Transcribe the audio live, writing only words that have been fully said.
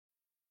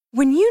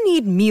When you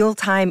need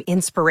mealtime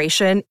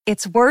inspiration,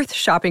 it's worth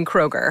shopping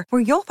Kroger,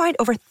 where you'll find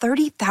over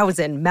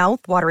 30,000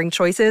 mouth-watering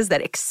choices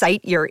that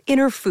excite your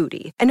inner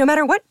foodie. And no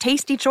matter what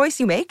tasty choice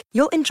you make,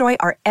 you'll enjoy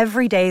our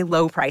everyday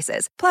low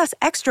prices, plus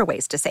extra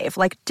ways to save,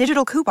 like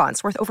digital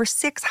coupons worth over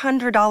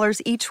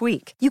 $600 each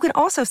week. You can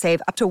also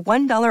save up to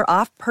 $1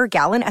 off per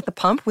gallon at the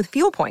pump with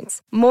fuel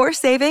points. More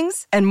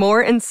savings and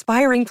more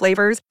inspiring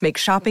flavors make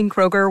shopping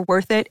Kroger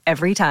worth it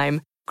every time.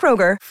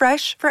 Kroger,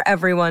 fresh for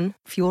everyone.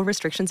 Fuel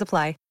restrictions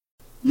apply.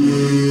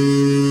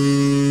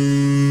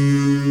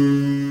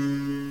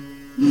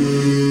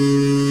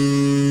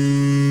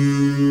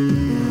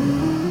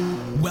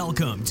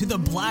 Welcome to the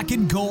Black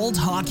and Gold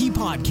Hockey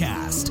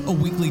Podcast, a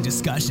weekly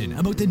discussion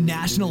about the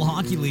National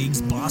Hockey League's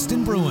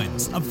Boston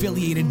Bruins,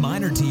 affiliated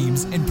minor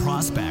teams, and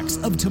prospects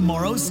of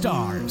tomorrow's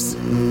stars.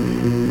 Orr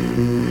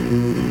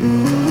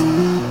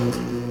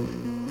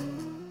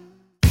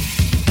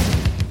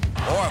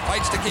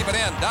fights to keep it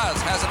in,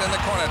 has it in the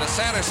corner to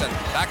Sanderson,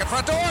 back in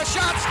front to Orr,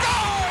 shot,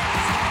 scores!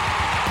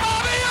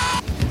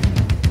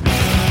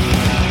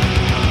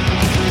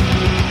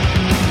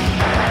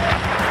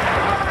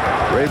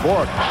 Ray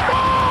Bourque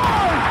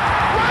scores!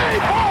 Ray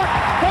Bourque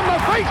from the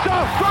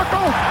face-off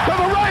circle to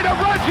the right of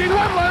Reggie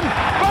Lemelin,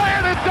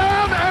 fired it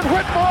down, and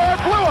Whitmore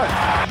blew it.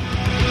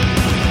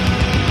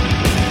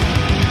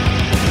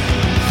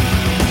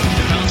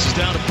 It bounces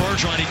down to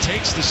Bergeron. He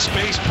takes the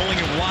space, pulling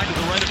it wide to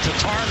the right of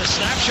Tatar. The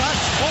snapshot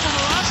over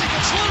Mrazek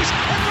gets loose,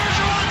 and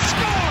Bergeron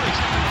scores!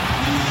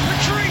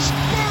 Patrice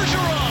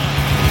Bergeron!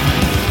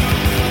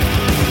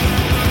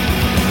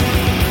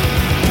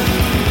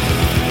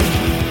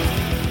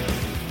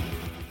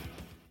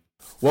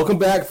 Welcome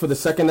back for the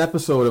second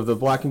episode of the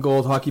Black and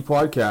Gold Hockey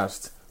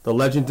Podcast, the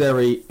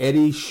legendary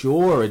Eddie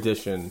Shore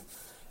edition.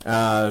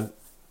 As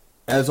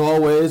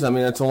always,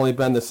 it's only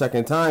been the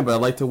second time, but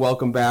I'd like to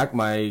welcome back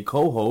my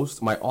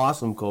co-host, my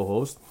awesome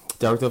co-host,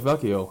 Derek Del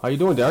Vecchio. How you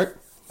doing, Derek?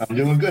 I'm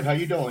doing good. How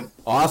you doing?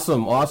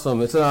 Awesome.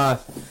 It's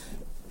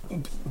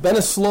been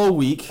a slow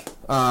week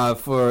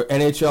for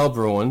NHL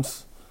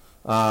Bruins.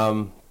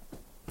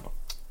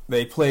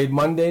 They played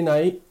Monday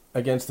night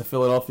against the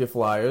Philadelphia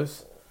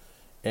Flyers.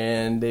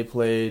 And they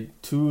played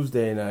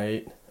Tuesday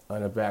night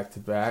on a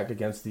back-to-back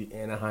against the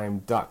Anaheim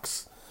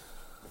Ducks.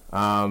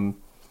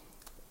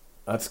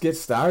 Let's get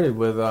started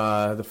with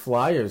the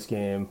Flyers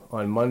game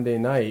on Monday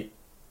night.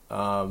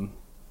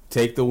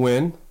 Take the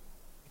win,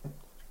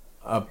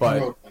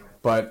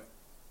 but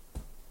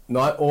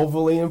not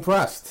overly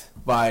impressed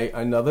by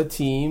another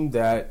team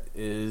that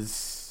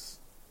is,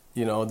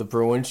 the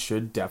Bruins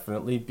should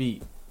definitely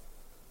beat.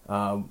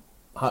 How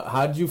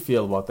did you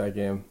feel about that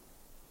game?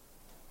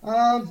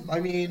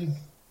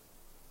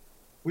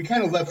 We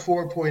kind of left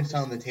 4 points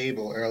on the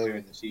table earlier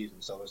in the season,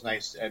 so it was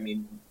nice.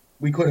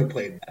 We could have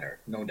played better,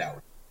 no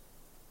doubt.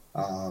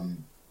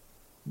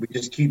 We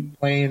just keep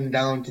playing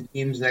down to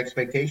teams'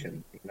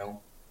 expectations,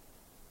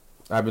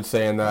 I've been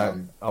saying that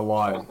a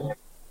lot.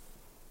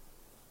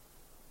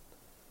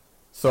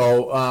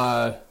 So,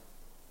 I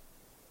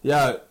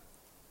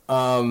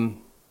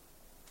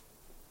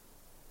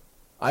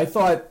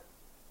thought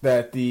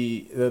that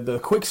the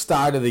quick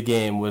start of the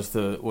game would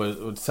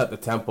set the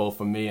tempo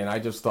for me, and I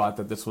just thought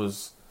that this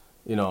was,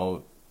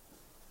 going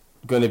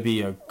to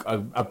be a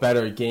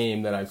better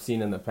game than I've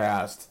seen in the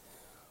past.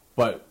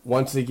 But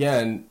once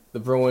again, the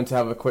Bruins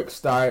have a quick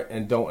start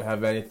and don't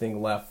have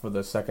anything left for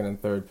the second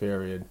and third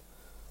period.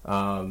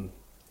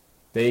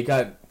 They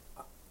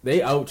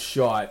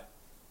outshot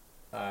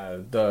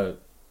the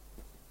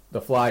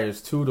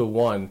Flyers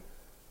 2-1,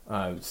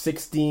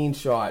 16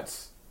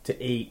 shots to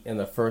 8 in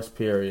the first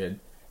period.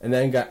 And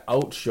then got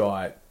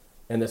outshot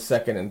in the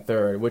second and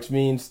third, which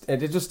means,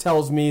 and it just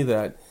tells me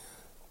that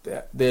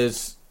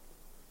there's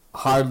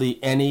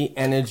hardly any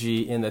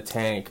energy in the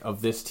tank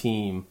of this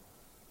team.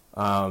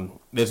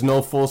 There's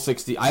no full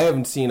 60. I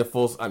haven't seen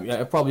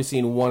I've probably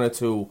seen one or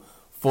two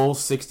full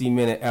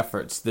 60-minute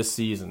efforts this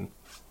season.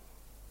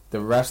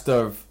 The rest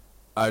of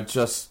are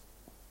just,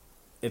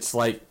 it's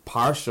like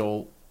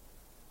partial.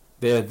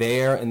 They're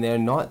there and they're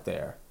not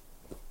there.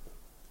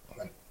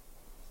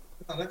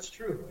 No, that's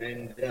true.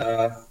 And,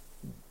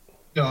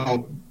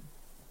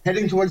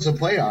 heading towards the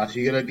playoffs,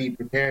 you got to be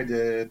prepared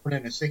to put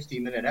in a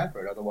 60-minute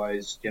effort.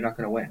 Otherwise, you're not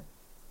going to win.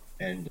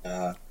 And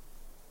a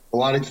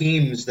lot of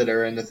teams that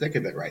are in the thick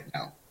of it right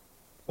now.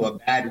 So a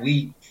bad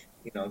week,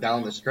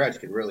 down the stretch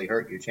could really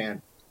hurt your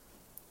chance.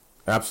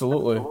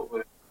 Absolutely.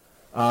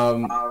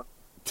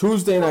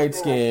 Tuesday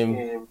night's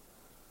game,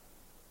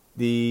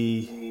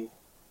 the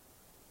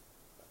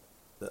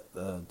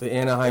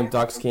Anaheim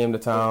Ducks came to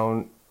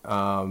town.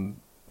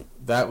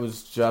 That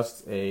was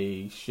just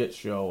a shit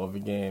show of a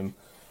game.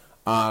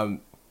 I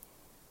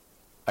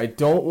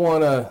don't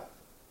want to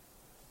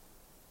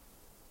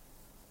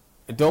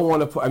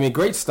put.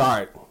 Great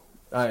start.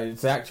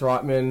 Zach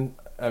Trotman.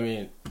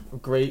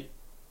 Great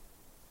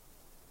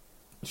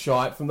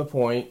shot from the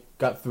point.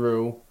 Got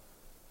through.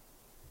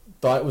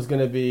 Thought it was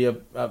going to be a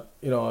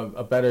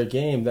better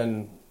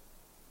game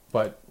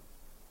but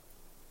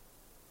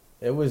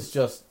it was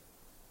just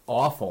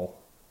awful.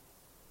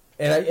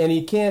 And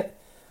he can't.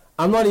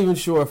 I'm not even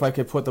sure if I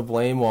could put the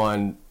blame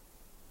on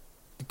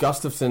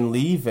Gustafsson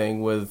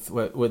leaving with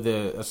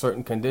a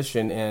certain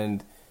condition,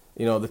 and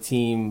the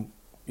team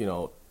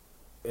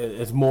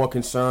is more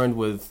concerned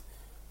with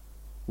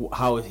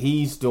how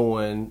he's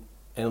doing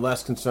and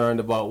less concerned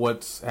about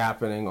what's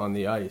happening on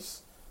the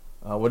ice.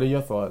 What are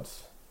your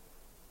thoughts?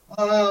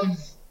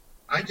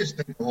 I just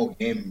think the whole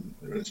game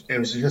it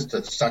was just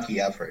a sucky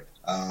effort.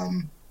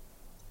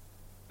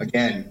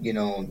 Again,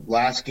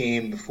 last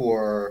game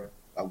before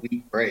a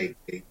week break,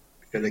 they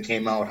should have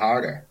came out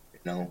harder.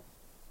 So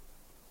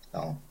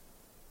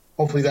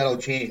hopefully that'll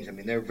change. I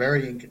mean, they're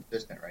very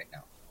inconsistent right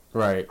now.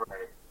 Right.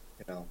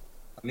 I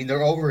mean, they're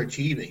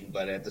overachieving,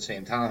 but at the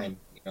same time,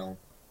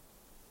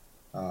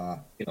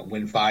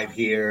 win 5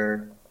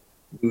 here,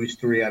 lose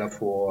 3 out of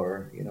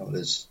 4.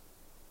 There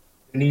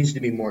needs to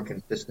be more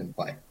consistent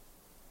play.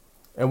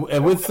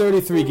 And with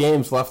 33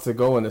 games left to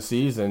go in the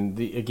season,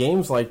 the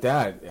games like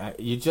that,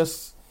 you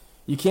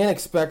can't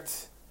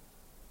expect.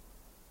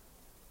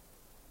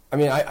 I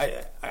mean,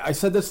 I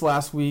said this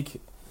last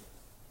week.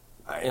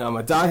 I'm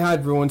a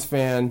diehard Bruins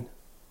fan,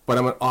 but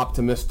I'm an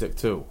optimistic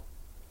too.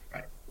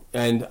 Right.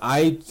 And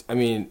I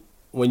mean,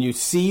 when you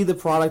see the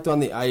product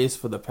on the ice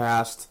for the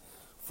past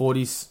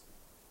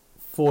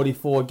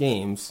 44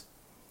 games,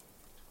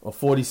 or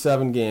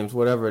 47 games,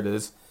 whatever it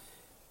is,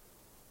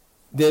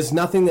 there's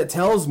nothing that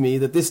tells me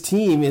that this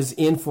team is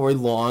in for a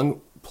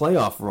long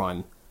playoff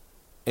run.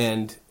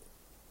 And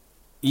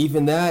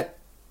even that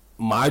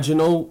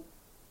marginal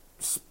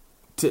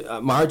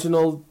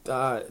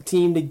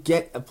team to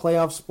get a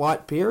playoff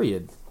spot,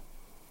 period.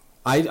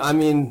 I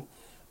mean,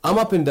 I'm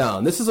up and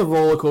down. This is a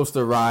roller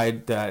coaster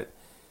ride that,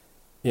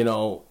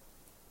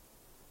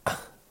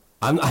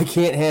 I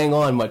can't hang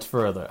on much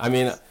further. I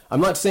mean,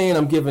 I'm not saying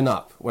I'm giving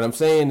up. What I'm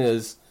saying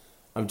is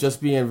I'm just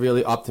being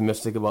really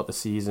optimistic about the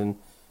season.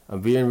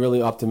 I'm being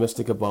really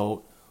optimistic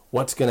about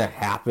what's going to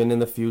happen in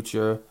the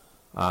future,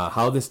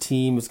 how this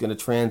team is going to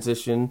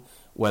transition,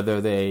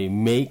 whether they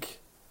make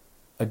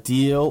a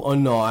deal or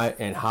not,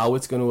 and how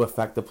it's going to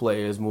affect the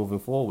players moving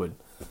forward.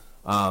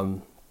 I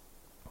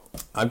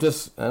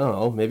don't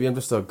know, maybe I'm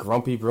just a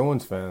grumpy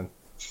Bruins fan.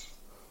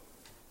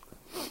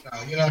 No,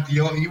 you're not the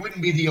only. You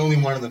wouldn't be the only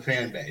one in the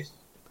fan base,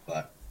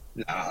 but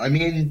no, I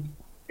mean,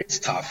 it's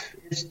tough.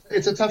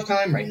 It's a tough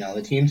time right now.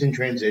 The team's in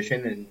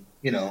transition, and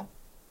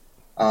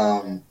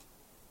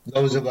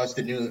those of us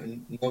that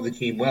know the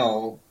team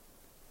well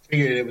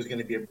figured it was going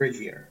to be a bridge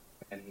year,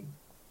 and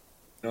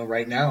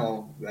right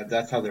now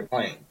that's how they're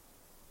playing.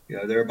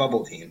 They're a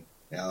bubble team.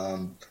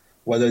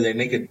 Whether they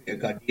make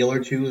a deal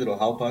or two that'll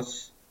help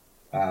us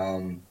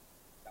on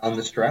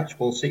the stretch,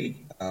 we'll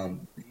see.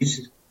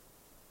 These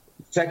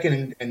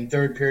second and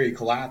third period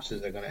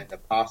collapses are going to end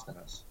up costing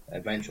us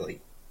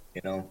eventually.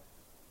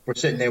 We're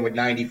sitting there with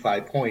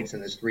 95 points,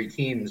 and there's 3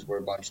 teams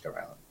we're bunched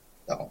around.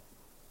 So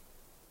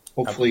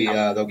hopefully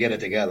they'll get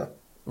it together.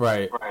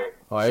 Right.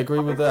 Oh, I agree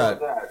with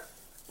that.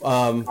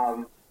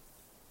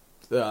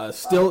 They're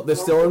still in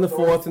the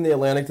 4th in the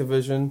Atlantic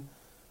Division,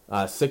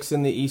 6th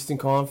in the Eastern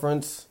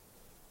Conference,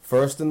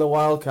 1st in the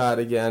wild card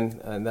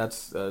again, and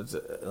that's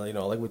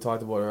like we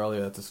talked about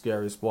earlier, that's a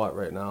scary spot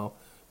right now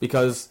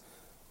because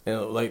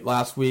like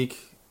last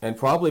week and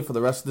probably for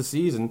the rest of the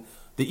season,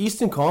 the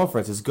Eastern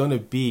Conference is going to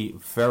be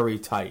very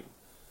tight.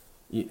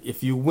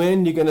 If you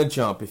win, you're going to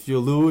jump. If you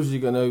lose,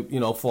 you're going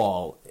to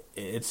fall.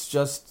 It's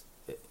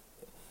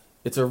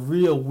a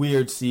real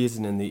weird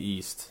season in the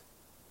East.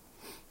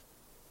 I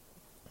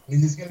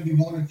mean, there's going to be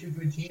 1 or 2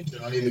 good teams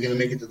that aren't even going to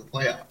make it to the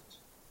playoffs.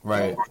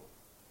 Right.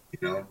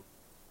 The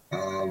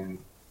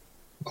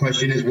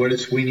question is, what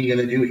is Sweeney going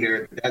to do here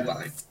at the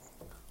deadline?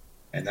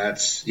 And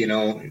that's,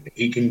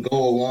 he can go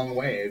a long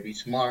way. It'd be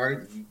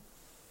smart.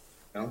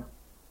 And,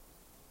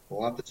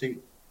 we'll have to see.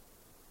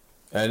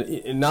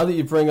 And now that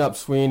you bring up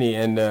Sweeney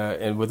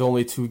and with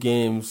only 2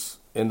 games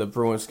in the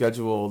Bruins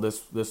schedule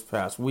this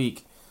past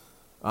week,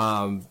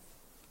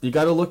 you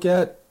got to look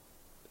at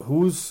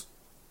who's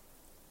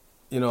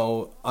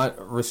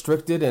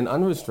restricted and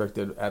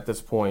unrestricted at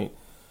this point.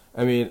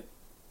 I mean,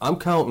 I'm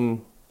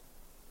counting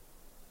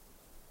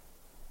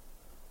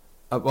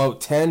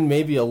about 10,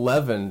 maybe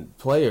 11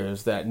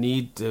 players that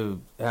need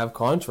to have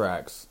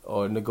contracts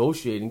or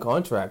negotiating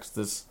contracts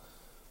this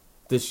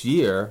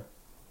year,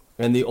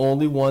 and the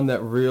only one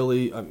that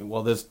really,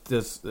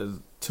 there's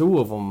 2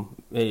 of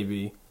them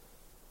maybe.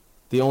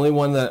 The only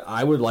one that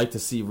I would like to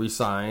see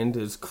re-signed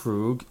is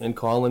Krug and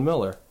Colin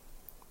Miller.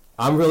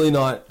 I'm really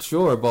not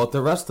sure about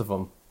the rest of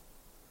them,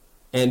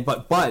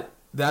 but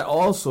that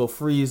also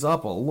frees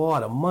up a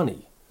lot of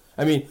money.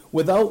 I mean,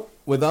 without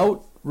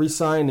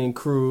re-signing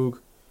Krug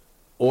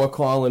or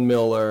Colin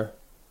Miller,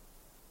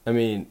 I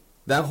mean,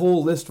 that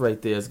whole list right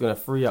there is going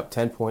to free up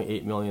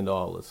 $10.8 million.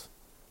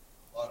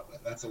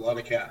 That's a lot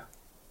of cap.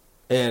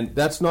 And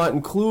that's not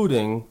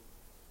including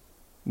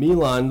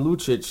Milan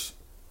Lucic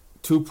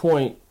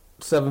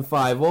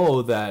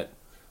 2.750 that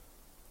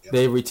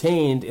they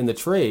retained in the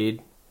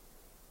trade.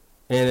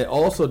 And it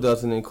also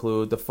doesn't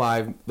include the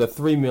 $3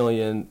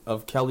 million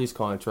of Kelly's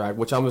contract,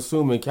 which I'm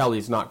assuming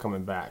Kelly's not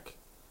coming back.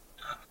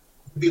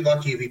 He'd be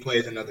lucky if he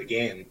plays another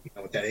game,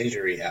 with that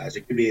injury he has.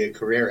 It could be a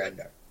career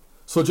ender.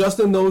 So just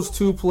in those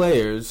two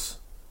players,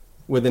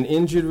 with an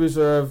injured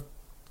reserve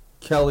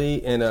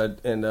Kelly and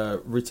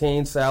a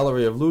retained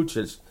salary of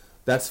Lucic,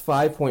 that's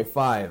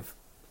 5.5.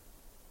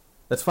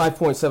 That's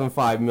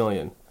 $5.75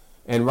 million.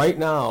 And right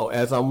now,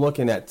 as I'm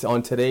looking at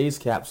on today's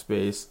cap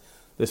space,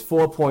 there's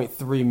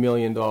 $4.3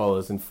 million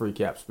in free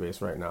cap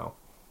space right now.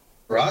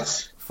 For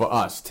us? For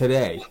us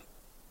today.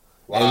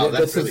 Wow, And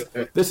that's really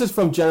good. This is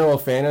from General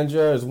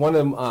Fanager. It's one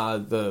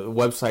of the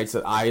websites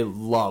that I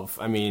love.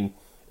 I mean,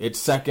 it's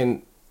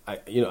second.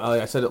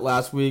 I said it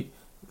last week.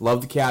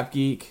 Love the Cap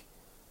Geek.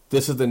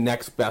 This is the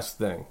next best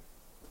thing.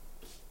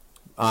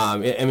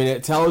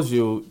 It tells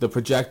you the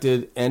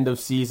projected end of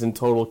season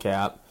total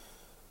cap,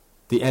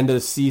 the end of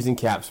the season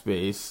cap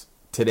space,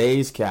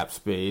 today's cap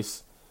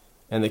space,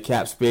 and the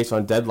cap space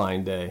on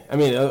deadline day.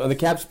 The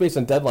cap space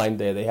on deadline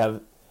day they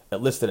have it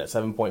listed at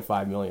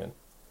 $7.5 million.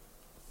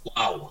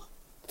 Wow.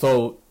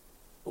 So,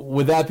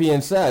 with that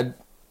being said,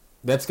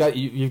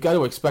 you've got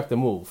to expect a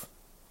move.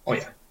 Oh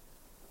yeah,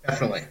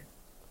 definitely.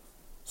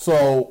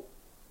 So,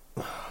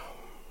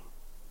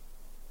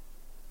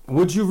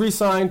 would you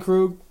re-sign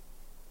Krug?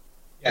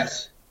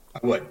 Yes,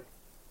 I would.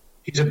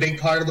 He's a big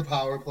part of the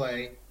power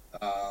play.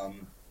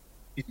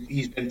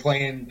 He's been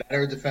playing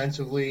better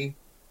defensively.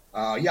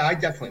 Yeah, I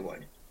definitely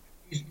would.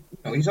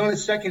 He's on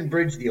his second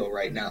bridge deal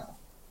right now.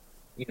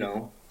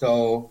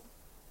 So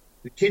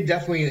the kid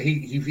definitely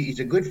he's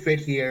a good fit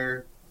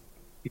here.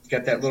 He's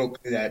got that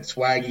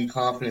swaggy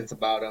confidence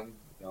about him.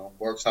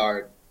 Works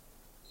hard.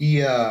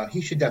 He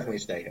should definitely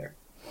stay here.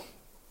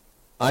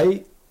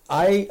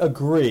 I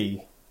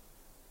agree,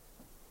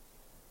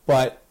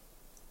 but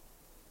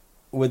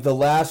with the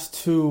last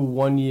two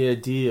 1-year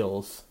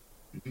deals,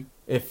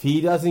 if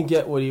he doesn't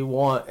get what he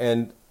wants,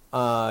 and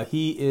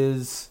he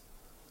is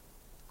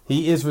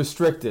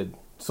restricted,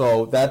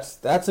 so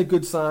that's a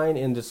good sign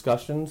in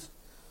discussions.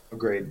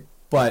 Agreed.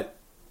 But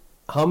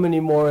how many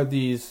more of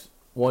these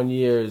 1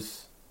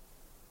 years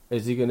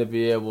is he going to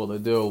be able to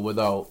do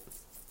without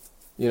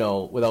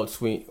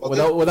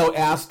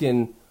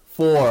asking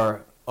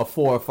for a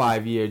 4 or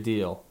 5 year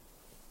deal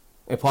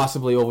and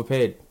possibly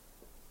overpaid?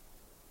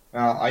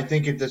 I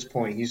think at this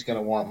point he's going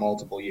to want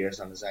multiple years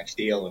on his next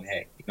deal, and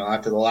hey,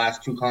 after the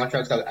last two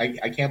contracts,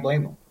 I can't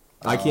blame him.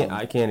 I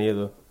can't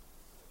either.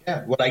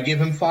 Yeah, would I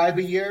give him 5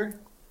 a year?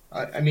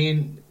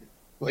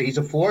 He's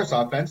a force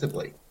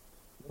offensively.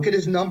 Look at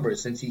his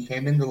numbers since he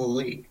came into the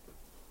league.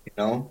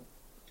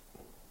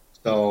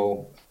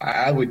 So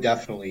I would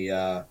definitely,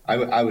 I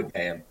would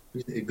pay him.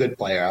 He's a good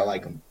player. I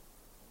like him.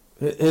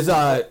 His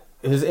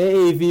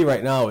AAV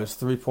right now is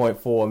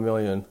 $3.4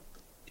 million.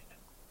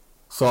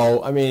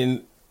 So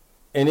an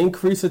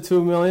increase of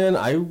 $2 million,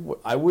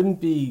 I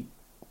wouldn't be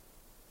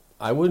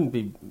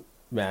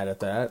mad at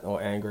that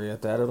or angry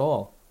at that at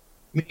all.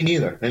 Me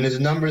neither. And his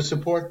numbers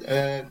support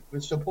it.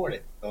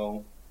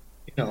 So,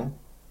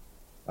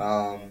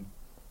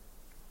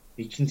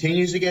 he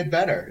continues to get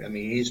better.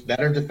 He's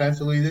better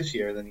defensively this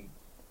year than the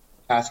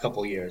past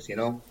couple years.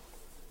 And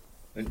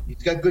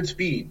he's got good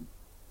speed,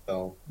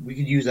 so we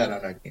could use that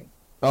on our team.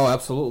 Oh,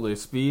 absolutely.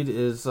 Speed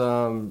is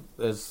in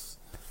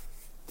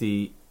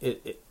the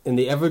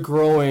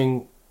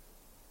ever-growing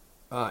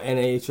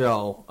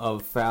NHL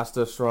of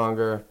faster,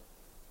 stronger.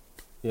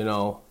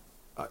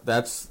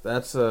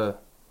 That's a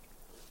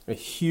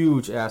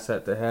huge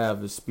asset to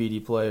have is speedy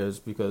players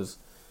because,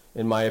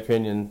 in my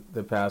opinion,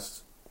 the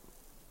past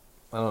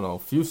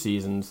few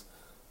seasons,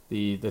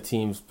 the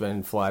team's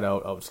been flat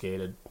out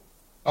outskated.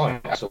 Oh, yeah,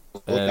 absolutely.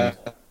 And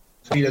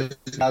speed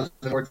of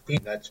 2014,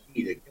 that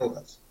speed, it killed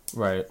us.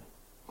 Right.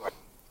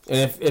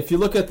 And if you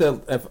look at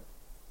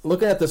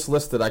this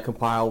list that I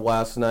compiled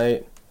last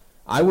night,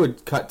 I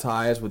would cut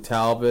ties with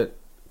Talbot,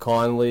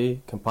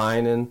 Conley,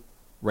 Kapanen,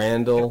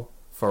 Randall,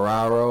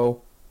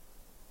 Ferraro.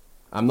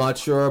 I'm not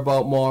sure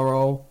about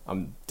Morrow.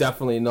 I'm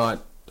definitely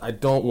not. I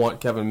don't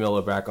want Kevin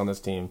Miller back on this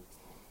team.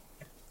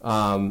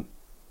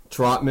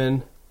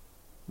 Trotman,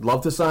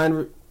 love to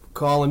sign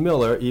Colin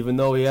Miller, even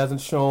though he hasn't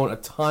shown a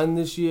ton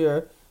this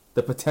year.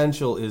 The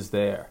potential is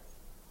there.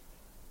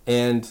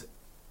 And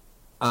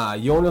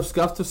Jonas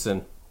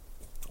Gustafsson,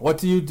 what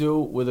do you do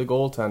with a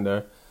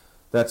goaltender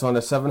that's on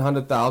a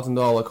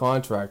 $700,000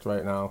 contract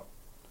right now?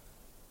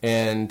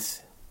 And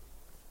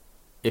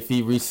if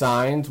he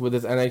resigns with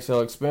his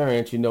NHL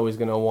experience, he's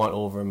going to want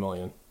over $1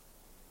 million.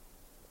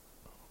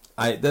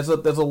 There's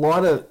a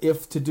lot of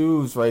if to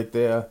dos right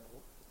there,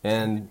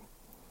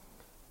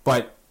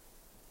 but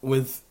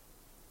with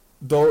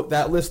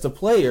that list of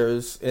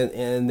players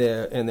and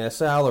their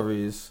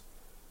salaries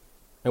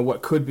and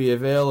what could be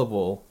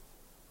available,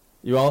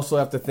 you also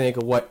have to think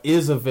of what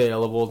is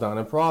available down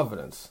in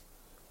Providence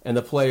and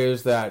the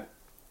players that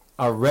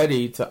are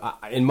ready to.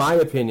 In my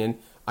opinion,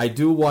 I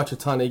do watch a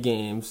ton of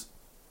games.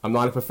 I'm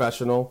not a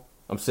professional.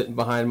 I'm sitting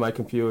behind my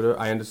computer.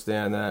 I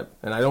understand that,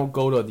 and I don't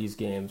go to these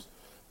games,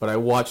 but I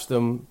watch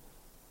them,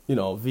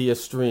 via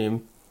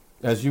stream,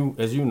 as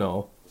you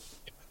know.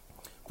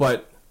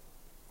 But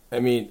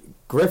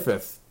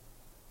Griffith,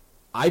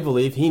 I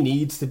believe he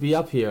needs to be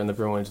up here in the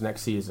Bruins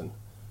next season.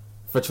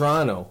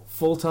 Vetrano,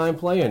 full-time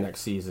player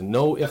next season,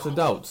 no ifs or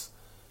doubts.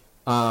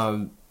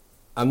 I'm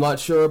not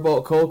sure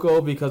about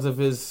Coco because of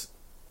his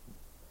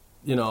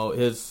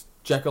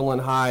Jekyll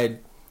and Hyde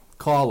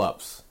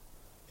call-ups.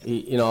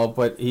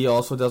 But he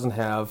also doesn't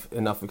have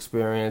enough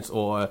experience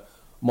or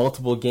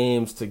multiple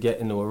games to get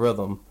into a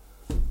rhythm.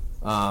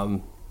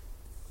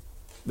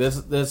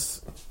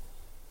 There's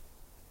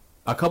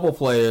a couple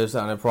players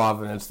down in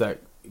Providence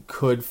that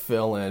could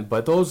fill in,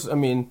 but those, I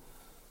mean...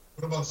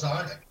 What about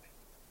Zarnik?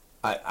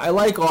 I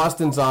like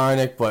Austin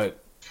Zarnik,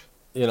 but,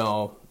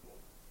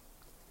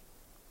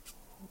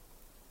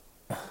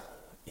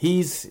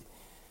 he's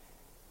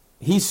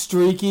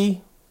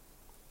streaky.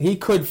 He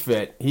could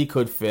fit.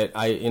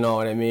 You know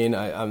what I mean?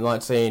 I'm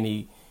not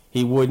saying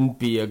he wouldn't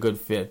be a good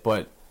fit,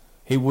 but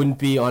he wouldn't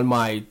be on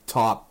my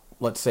top,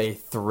 let's say,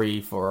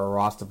 3 for a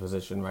roster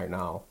position right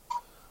now.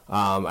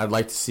 I'd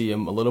like to see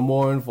him a little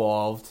more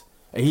involved.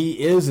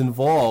 He is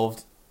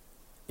involved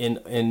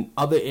in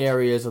other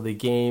areas of the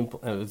game,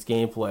 of his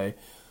gameplay,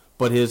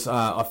 but his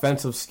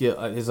offensive skill,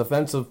 his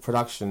offensive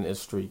production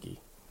is streaky.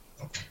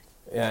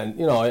 And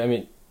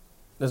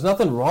there's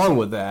nothing wrong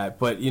with that.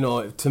 But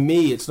to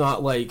me, it's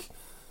not like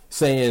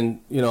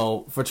saying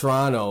for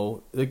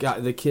Toronto,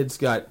 the kid's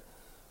got,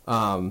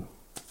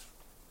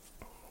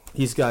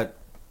 he's got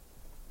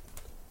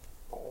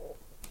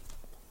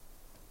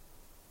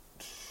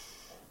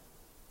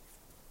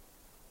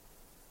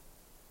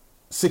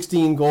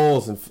 16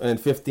 goals in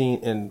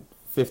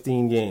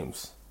 15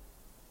 games.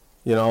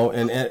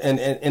 And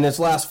in his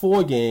last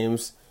 4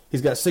 games,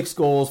 he's got 6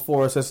 goals,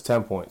 4 assists,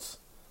 10 points.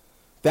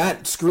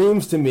 That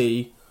screams to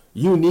me,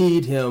 you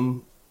need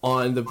him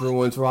on the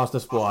Bruins roster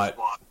spot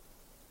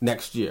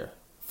next year,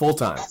 full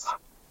time.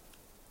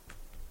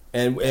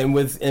 And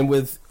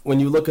with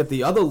when you look at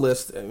the other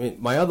list, I mean,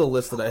 my other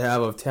list that I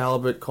have of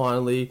Talbot,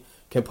 Connolly,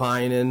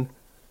 Kampainen,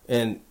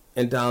 and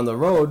down the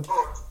road,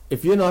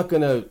 if you're not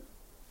gonna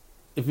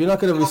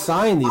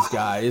resign these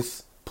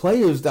guys,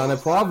 players down in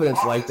Providence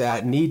like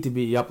that need to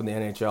be up in the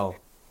NHL.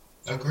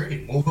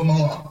 Agreed. Move them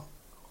along.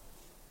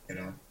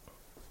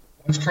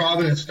 Once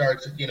Providence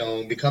starts,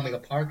 becoming a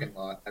parking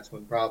lot, that's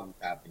when problems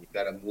happen. You've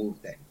got to move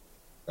things.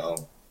 So,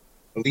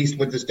 at least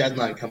with this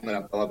deadline coming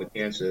up, they'll have a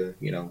chance to,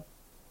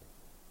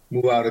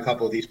 move out a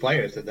couple of these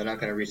players that they're not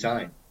going to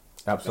resign.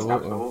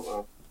 Absolutely.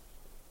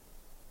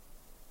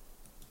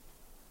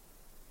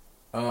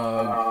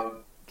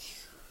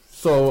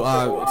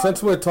 So,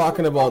 since we're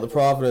talking about the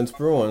Providence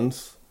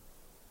Bruins,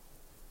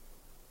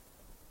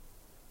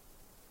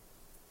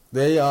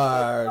 they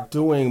are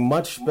doing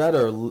much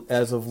better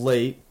as of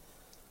late.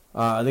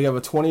 They have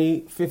a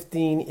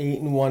 2015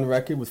 8-1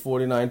 record with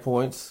 49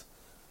 points,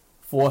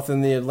 4th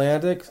in the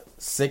Atlantic,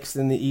 6th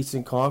in the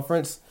Eastern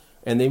Conference,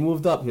 and they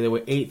moved up. They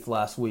were 8th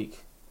last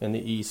week in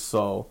the East,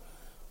 so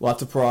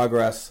lots of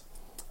progress.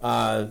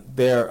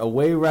 Their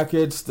away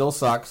record still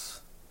sucks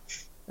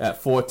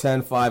at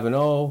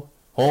 4-10-5-0.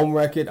 Home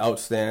record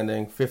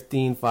outstanding,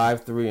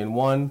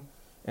 15-5-3-1,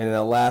 and in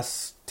the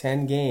last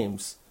 10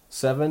 games,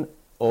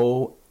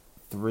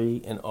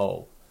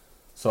 7-0-3-0.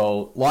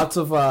 So lots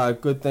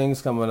of good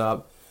things coming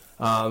up.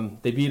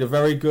 They beat a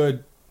very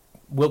good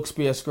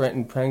Wilkes-Barre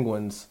Scranton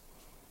Penguins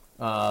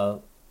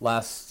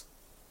last,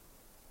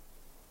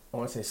 I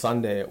want to say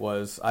Sunday it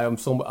was. I am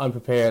so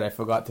unprepared, I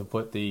forgot to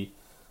put the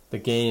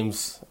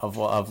games of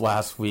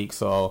last week,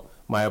 so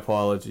my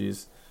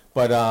apologies.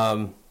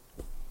 But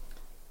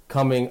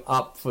coming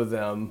up for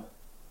them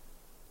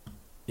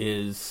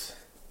is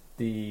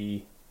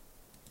they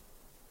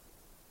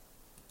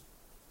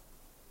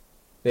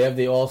have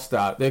the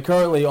All-Star. They're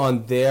currently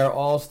on their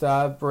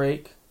All-Star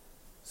break,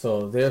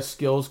 so their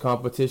skills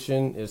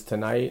competition is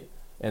tonight,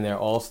 and their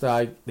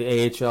All-Star, the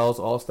AHL's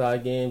All-Star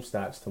game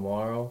starts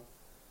tomorrow.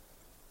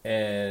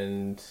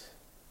 And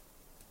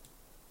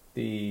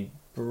the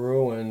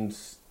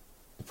Bruins,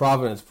 the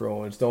Providence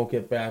Bruins, don't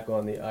get back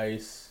on the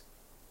ice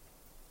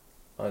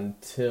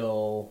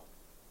until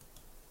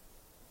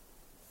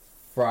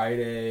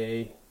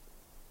Friday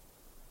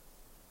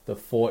the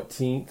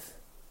 14th.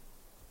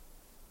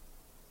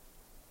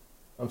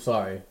 I'm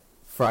sorry,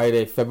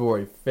 Friday,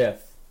 February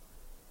 5th,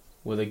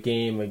 with a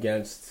game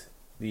against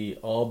the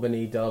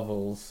Albany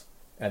Devils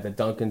at the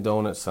Dunkin'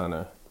 Donuts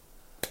Center.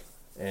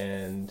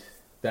 And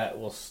that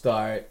will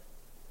start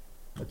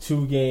a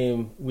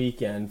 2-game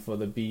weekend for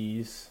the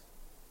Bees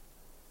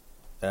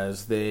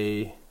as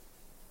they've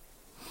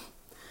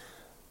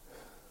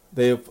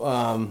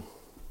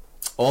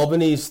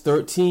Albany's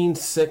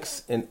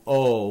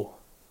 13-6-0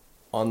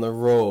 on the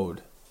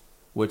road,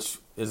 which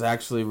is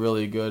actually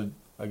really good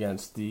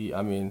against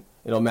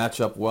it'll match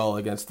up well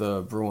against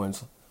the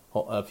Bruins,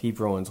 Pete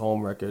Bruins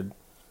home record.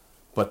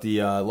 But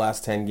the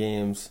last 10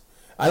 games,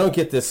 I don't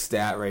get this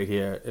stat right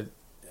here.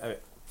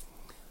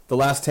 The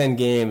last 10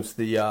 games,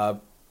 the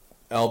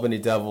Albany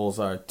Devils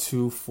are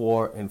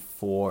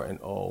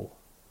 2-4-4-0.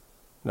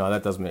 No,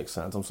 that doesn't make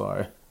sense. I'm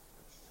sorry.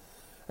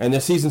 And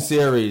their season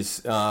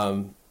series,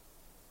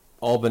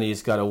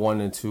 Albany's got a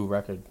 1-2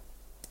 record.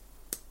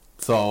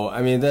 So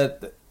I mean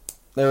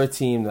they're a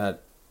team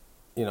that,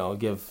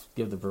 give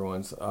the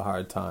Bruins a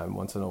hard time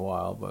once in a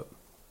while. But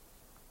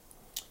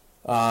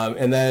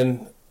and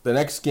then the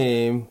next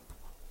game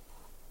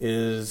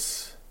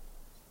is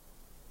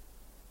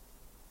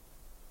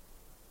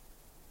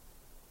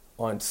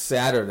on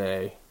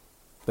Saturday,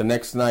 the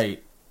next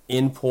night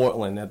in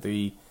Portland at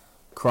the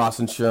Cross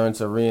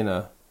Insurance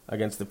Arena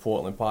against the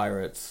Portland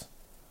Pirates.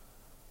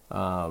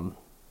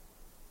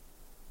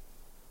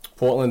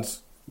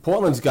 Portland's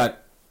got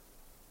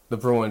the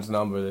Bruins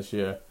number this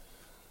year.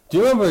 Do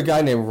you remember a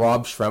guy named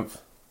Rob Schrempf?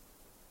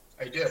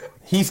 I do.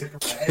 He's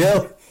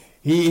killed.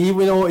 He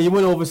went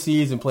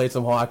overseas and played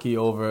some hockey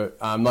over.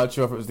 I'm not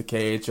sure if it was the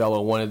KHL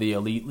or one of the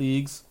elite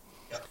leagues,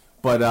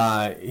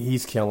 but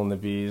he's killing the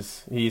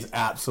bees. He's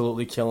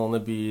absolutely killing the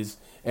bees.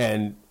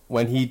 And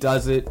when he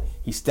does it,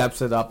 he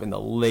steps it up in the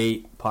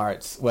late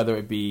parts, whether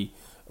it be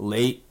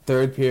late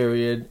third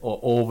period or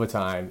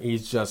overtime.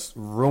 He's just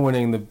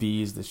ruining the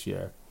bees this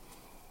year.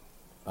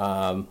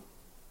 But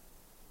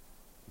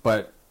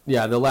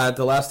yeah, the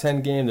last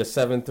 10 games,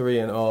 they're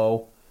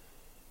 7-3-0,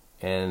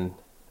 and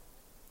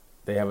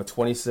they have a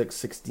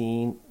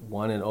 26-16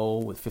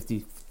 1-0 with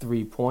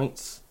 53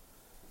 points,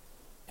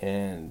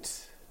 and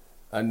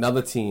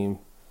another team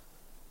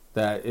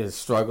that is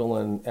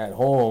struggling at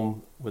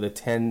home with a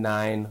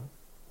 10-9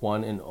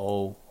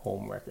 1-0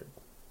 home record.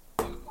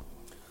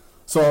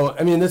 So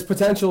I mean, there's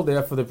potential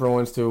there for the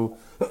Bruins to,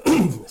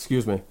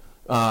 excuse me,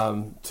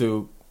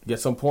 to get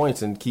some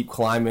points and keep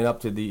climbing up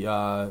to the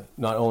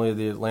not only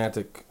the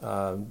Atlantic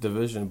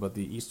Division but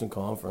the Eastern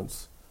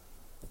Conference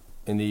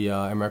in the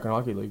American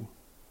Hockey League.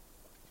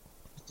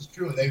 It's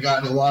true. They've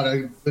gotten a lot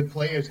of good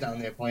players down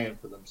there playing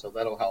for them, so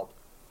that'll help.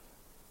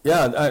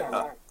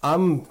 Yeah,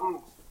 I'm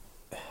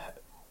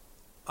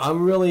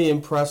really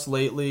impressed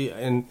lately,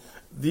 and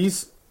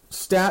these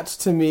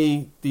stats to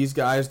me, these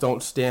guys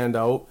don't stand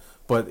out,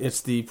 but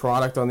it's the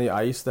product on the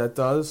ice that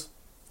does.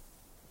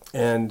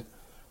 And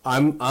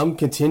I'm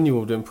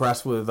continuing to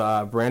impress with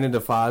Brandon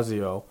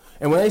DeFazio.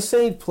 And when I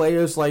say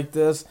players like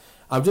this,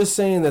 I'm just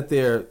saying that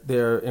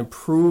they're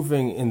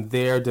improving in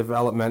their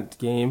developmental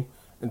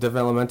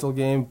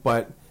game,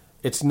 but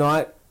it's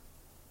not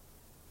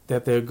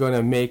that they're going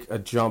to make a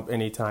jump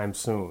anytime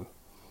soon.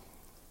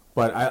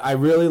 But I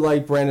really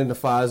like Brandon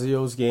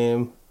DeFazio's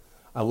game.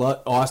 I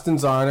love Austin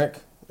Czarnik.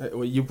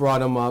 You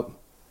brought him up.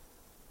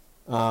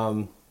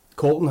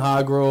 Colton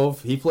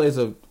Hargrove, he plays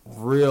a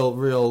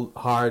real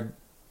hard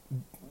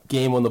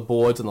game on the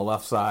boards on the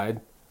left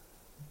side.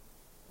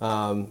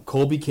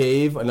 Colby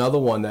Cave, another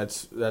one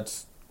that's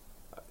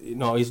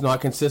he's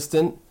not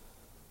consistent,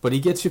 but he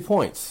gets you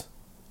points.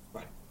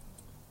 Right.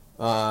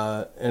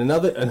 And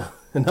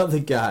another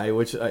guy,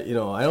 which I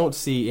don't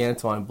see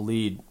Anton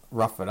Bleed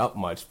rough it up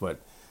much,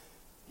 but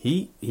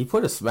he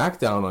put a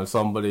smackdown on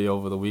somebody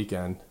over the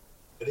weekend.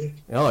 Did he?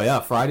 Oh yeah,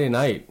 Friday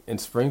night in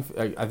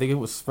Springfield. I think it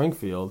was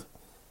Springfield.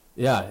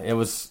 Yeah, it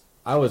was.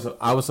 I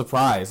was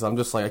surprised. I'm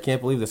just like, I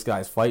can't believe this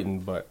guy's fighting.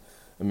 But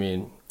I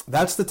mean,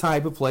 that's the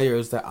type of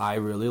players that I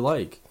really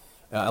like.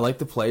 I like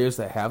the players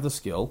that have the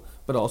skill,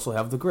 but also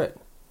have the grit.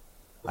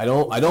 I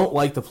don't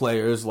like the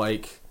players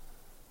like.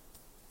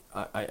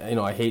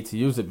 I hate to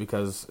use it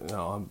because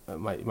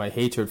my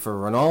hatred for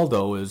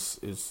Ronaldo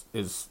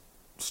is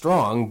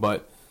strong,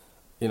 but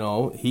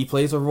he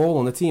plays a role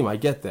in the team. I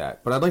get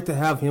that, but I'd like to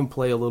have him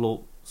play a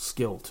little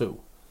skill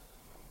too.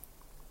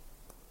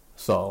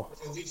 So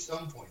at least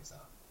some points out.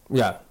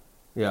 Yeah.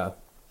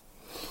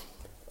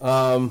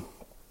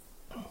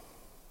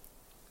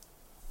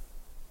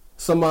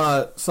 Some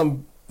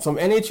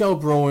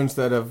NHL Bruins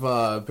that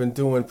have been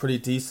doing pretty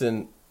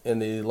decent in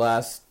the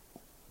last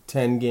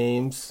 10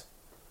 games.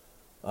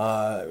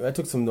 I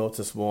took some notes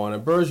this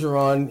morning.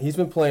 Bergeron, he's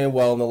been playing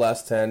well in the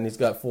last 10. He's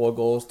got 4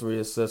 goals, 3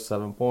 assists,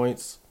 7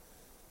 points.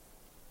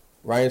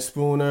 Ryan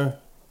Spooner,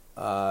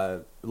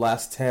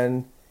 last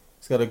 10,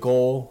 he's got a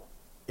goal,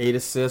 8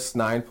 assists,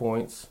 9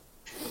 points.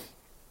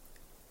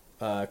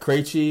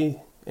 Krejci,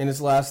 in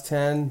his last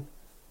 10,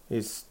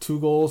 he's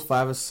 2 goals,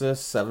 5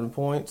 assists, 7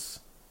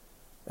 points.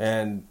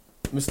 And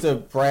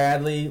Mr.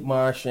 Bradley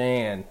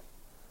Marchand,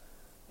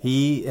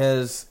 he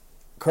is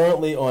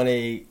currently on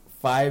a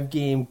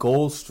 5-game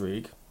goal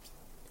streak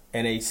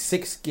and a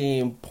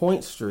 6-game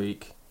point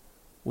streak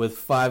with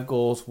 5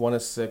 goals, 1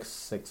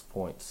 assist, 6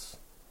 points.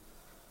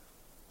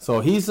 So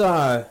he's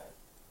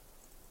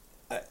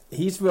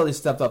really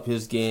stepped up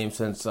his game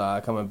since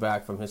coming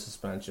back from his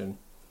suspension.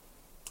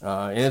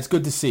 And it's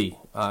good to see,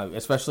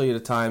 especially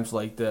at times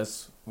like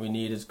this. We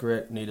need his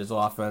grit, need his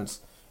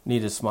offense,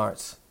 need his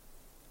smarts.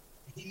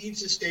 He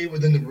needs to stay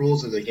within the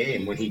rules of the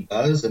game. When he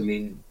does, I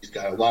mean, he's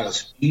got a lot of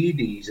speed.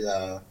 He's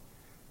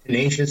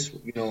tenacious,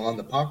 on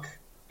the puck,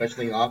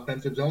 especially in the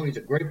offensive zone. He's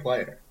a great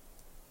player.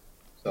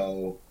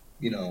 So,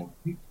 a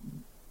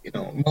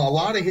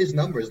lot of his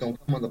numbers don't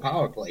come on the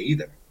power play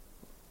either,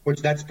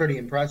 which that's pretty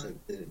impressive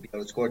to be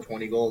able to score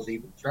 20 goals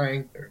even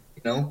strength,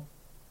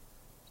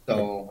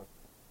 So,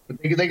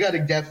 but they got to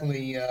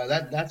definitely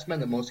that's been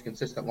the most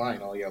consistent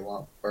line all year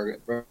long.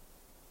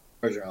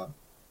 Bergeron.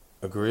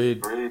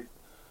 Agreed.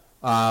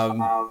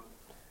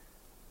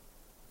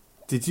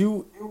 Did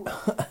you?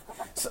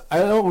 I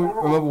don't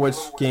remember which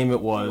game it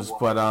was,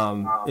 but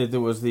it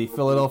was the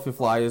Philadelphia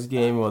Flyers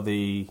game or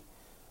the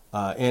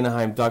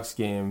Anaheim Ducks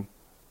game.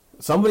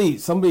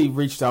 Somebody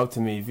reached out to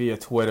me via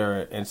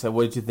Twitter and said,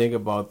 "What did you think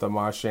about the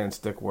Marchand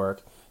stick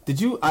work?" Did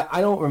you?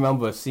 I don't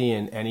remember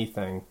seeing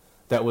anything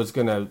that was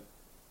gonna,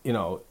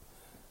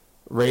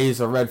 raise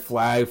a red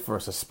flag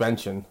for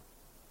suspension.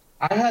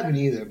 I haven't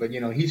either, but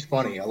he's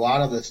funny. A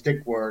lot of the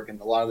stick work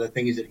and a lot of the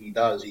things that he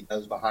does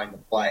behind the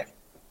play.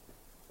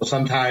 So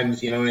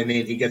sometimes, you know what I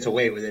mean, he gets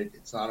away with it.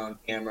 It's not on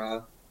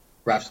camera.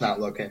 Ref's not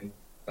looking.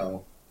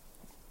 So,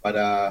 but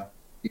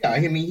yeah, I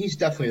mean, he's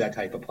definitely that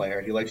type of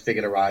player. He likes to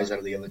get a rise out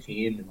of the other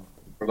team and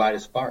provide a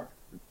spark.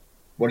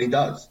 What he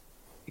does,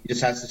 he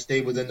just has to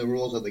stay within the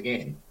rules of the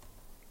game.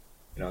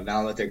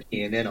 Now that they're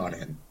keying in on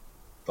him.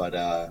 But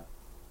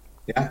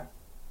yeah,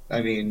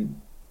 I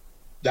mean,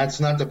 that's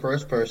not the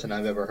first person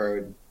I've ever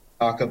heard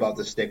talk about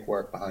the stick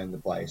work behind the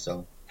play.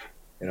 So,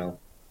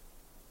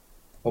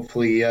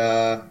 hopefully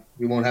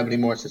we won't have any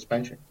more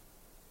suspension.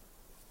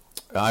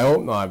 I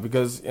hope not,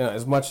 because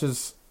as much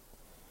as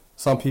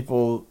some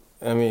people,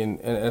 I mean,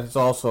 and it's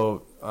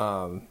also,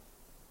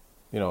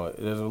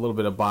 there's a little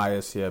bit of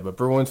bias here, but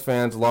Bruins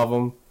fans love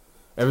him.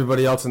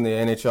 Everybody else in the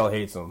NHL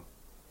hates him.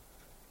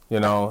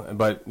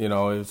 But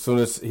as soon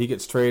as he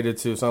gets traded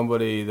to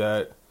somebody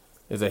that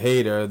is a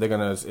hater, they're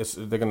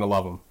gonna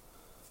love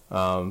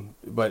him.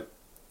 But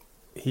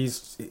he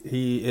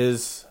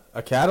is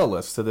a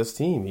catalyst to this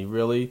team.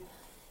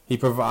 He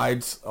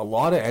provides a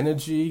lot of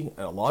energy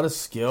and a lot of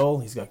skill.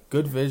 He's got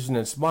good vision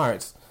and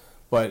smarts,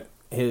 but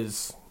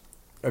his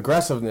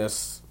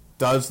aggressiveness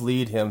does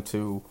lead him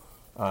to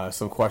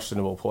some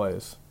questionable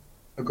plays.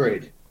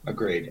 Agreed.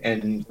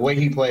 And the way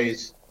he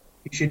plays,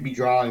 he should be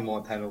drawing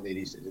more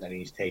penalties than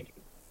he's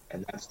taking,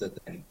 and that's the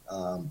thing.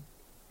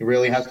 He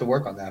really has to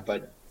work on that,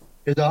 but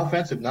his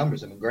offensive numbers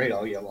have been great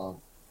all year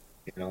long,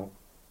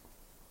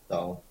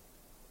 So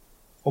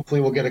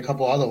hopefully we'll get a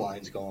couple other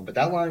lines going, but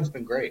that line's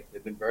been great.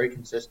 They've been very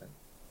consistent.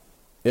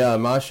 Yeah,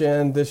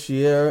 Marchand this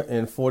year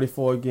in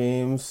 44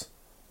 games,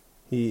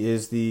 he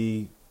is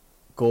the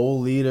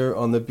goal leader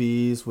on the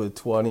Bees with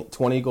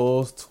 20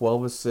 goals,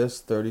 12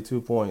 assists,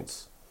 32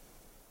 points.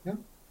 Yeah,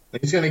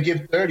 he's going to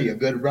give 30 a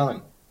good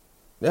run.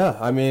 Yeah,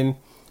 I mean,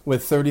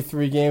 with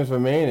 33 games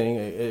remaining,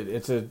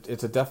 it's a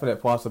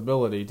definite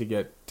possibility to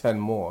get 10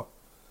 more.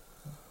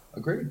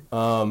 Agreed.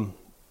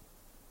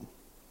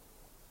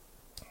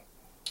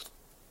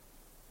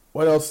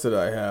 What else did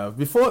I have?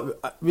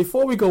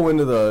 Before we go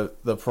into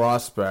the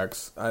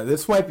prospects,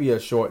 this might be a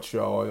short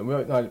show. It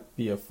might not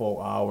be a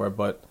full hour,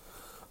 but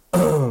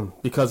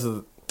because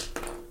of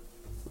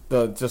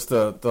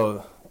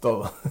the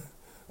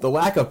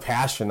lack of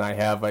passion I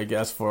have, I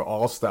guess, for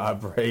All-Star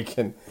break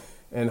and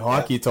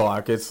hockey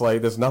talk, it's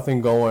like there's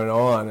nothing going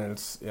on, and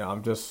it's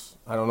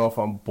I don't know if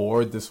I'm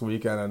bored this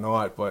weekend or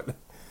not, but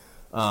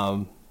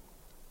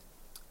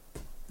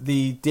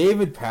the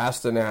David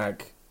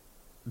Pastrnak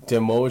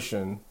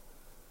demotion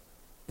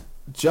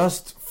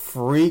just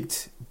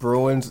freaked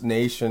Bruins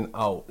Nation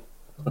out.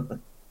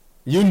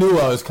 You knew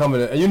I was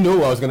coming. You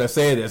knew I was going to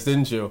say this,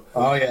 didn't you?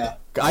 Oh, yeah.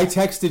 I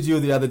texted you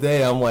the other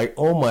day. I'm like,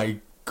 oh, my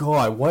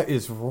God, what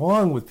is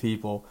wrong with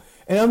people?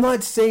 And I'm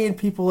not saying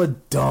people are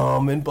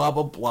dumb and blah,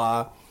 blah,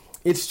 blah.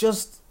 It's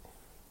just,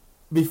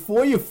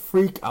 before you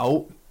freak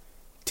out,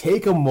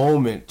 take a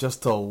moment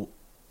just to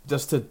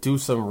do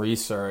some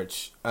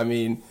research. I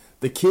mean,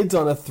 the kid's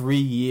on a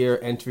 3-year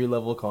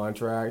entry-level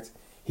contract.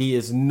 He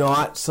is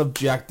not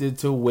subjected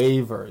to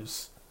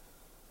waivers.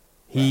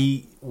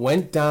 He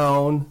went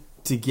down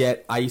to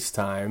get ice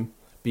time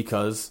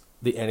because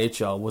the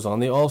NHL was on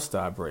the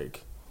All-Star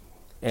break.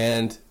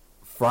 And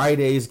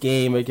Friday's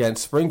game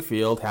against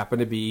Springfield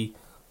happened to be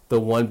the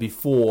one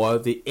before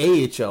the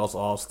AHL's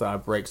All-Star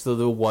break. So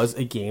there was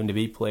a game to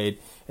be played,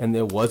 and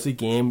there was a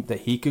game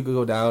that he could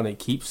go down and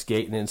keep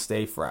skating and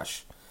stay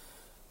fresh.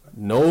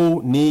 No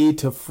need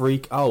to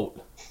freak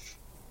out.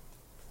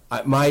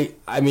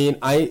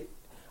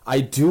 I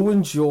do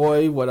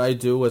enjoy what I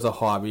do as a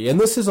hobby, and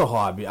this is a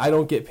hobby. I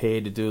don't get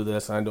paid to do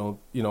this. I don't,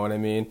 you know what I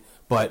mean?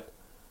 But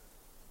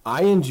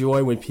I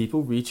enjoy when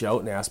people reach out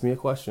and ask me a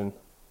question,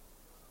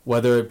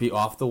 whether it be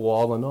off the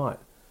wall or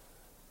not.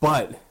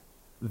 But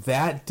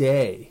that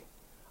day,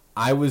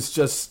 I was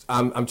just,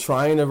 I'm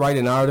trying to write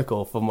an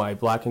article for my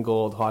Black and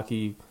Gold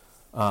hockey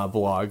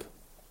blog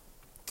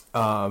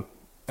at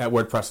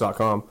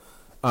WordPress.com,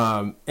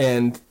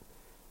 and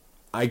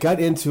I got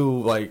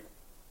into like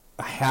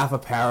half a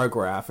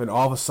paragraph, and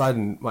all of a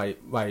sudden my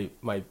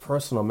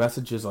personal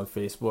messages on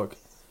Facebook,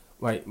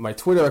 my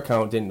Twitter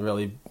account didn't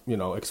really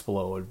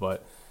explode,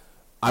 but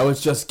I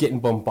was just getting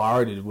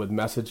bombarded with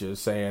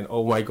messages saying,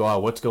 oh my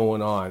God, what's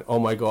going on? Oh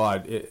my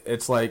God.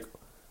 It's like,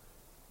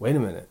 wait a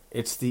minute,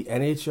 it's the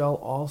NHL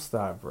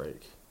All-Star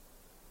break.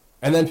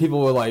 And then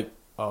people were like,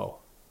 oh.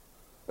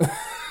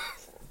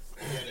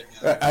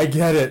 I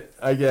get it.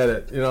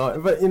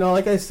 But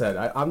like I said,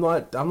 I'm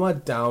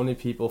not downing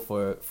people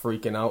for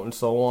freaking out and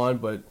so on,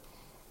 but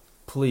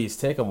please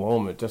take a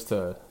moment just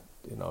to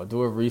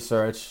do a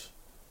research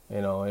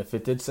You know, if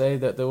it did say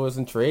that there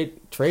wasn't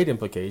trade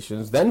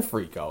implications, then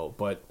freak out.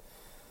 But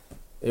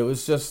it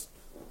was just,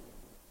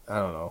 I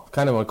don't know,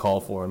 kind of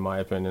uncalled for in my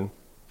opinion.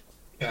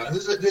 Yeah,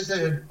 there's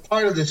a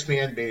part of this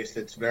fan base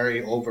that's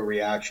very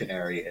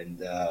overreactionary, and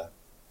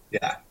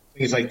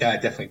things like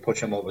that definitely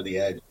push them over the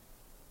edge.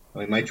 I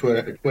mean, my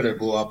Twitter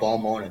blew up all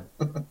morning.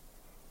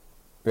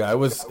 Yeah, it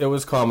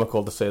was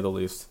comical to say the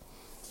least.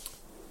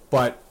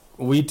 But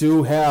we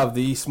do have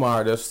the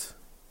smartest,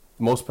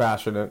 most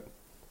passionate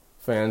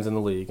fans in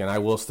the league, and I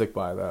will stick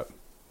by that.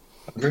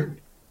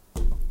 Agreed.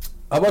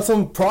 How about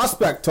some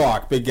prospect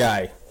talk, big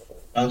guy?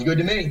 Sounds good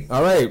to me.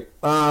 All right.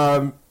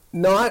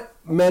 Not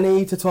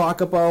many to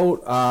talk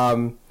about.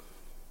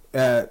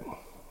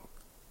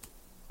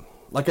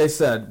 Like I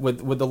said,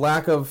 with the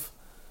lack of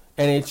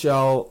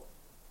NHL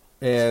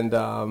and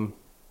AHL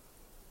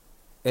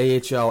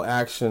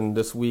action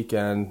this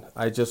weekend,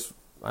 I don't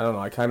know,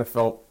 I kind of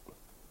felt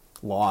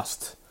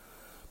lost.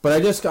 But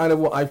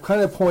I've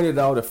kind of pointed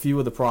out a few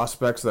of the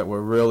prospects that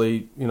were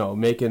really,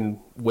 making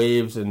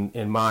waves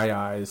in my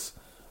eyes.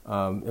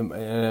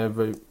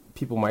 And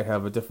people might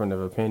have a different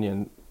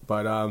opinion.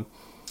 But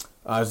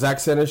Zach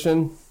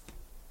Senyshyn,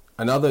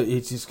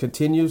 he just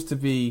continues to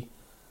be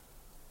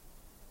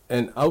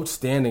an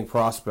outstanding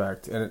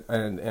prospect.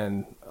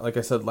 And like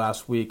I said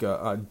last week,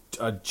 a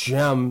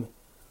gem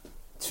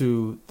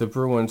to the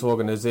Bruins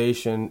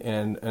organization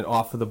and an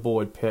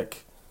off-the-board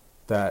pick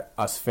that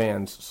us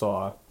fans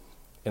saw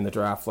in the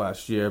draft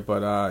last year.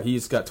 But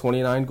he's got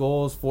 29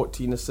 goals,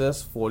 14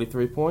 assists,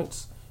 43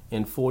 points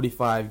in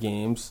 45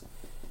 games.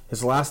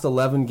 His last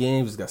 11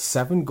 games, he's got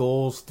 7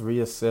 goals, 3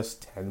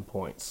 assists, 10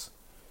 points.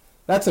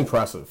 That's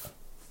impressive.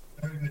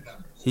 Very good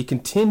numbers. He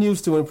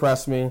continues to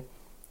impress me.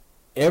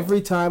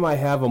 Every time I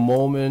have a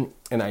moment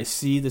and I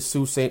see the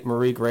Sault Ste.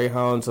 Marie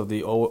Greyhounds of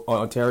the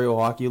Ontario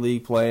Hockey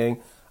League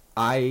playing,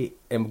 I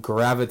am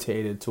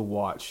gravitated to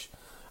watch.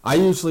 I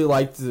usually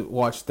like to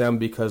watch them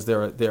because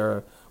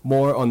they're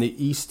more on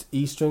the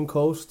eastern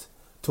coast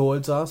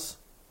towards us,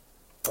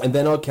 and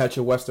then I'll catch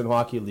a Western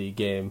Hockey League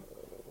game,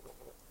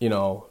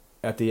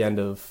 at the end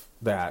of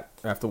that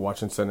after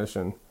watching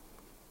Senyshyn.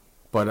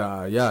 But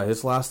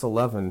his last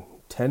 11,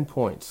 10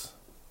 points,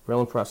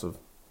 real impressive.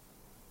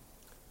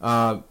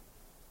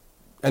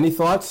 Any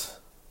thoughts?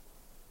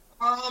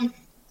 All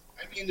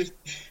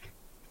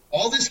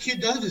this kid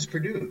does is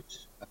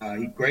produce.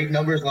 Great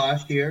numbers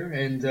last year,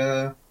 and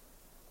a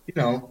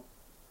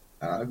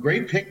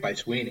great pick by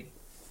Sweeney.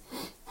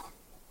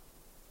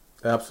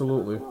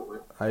 Absolutely.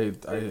 I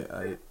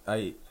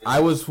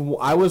was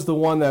the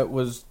one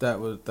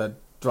that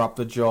dropped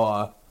the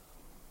jaw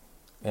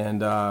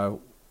and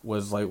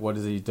was like, what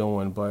is he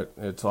doing? But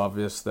it's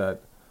obvious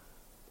that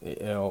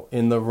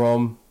in the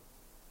room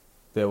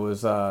there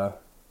was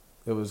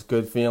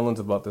good feelings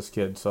about this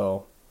kid.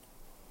 So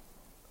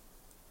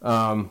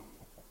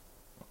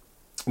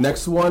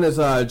next one is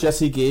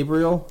Jesse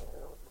Gabriel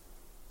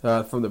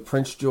from the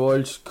Prince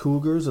George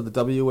Cougars of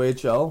the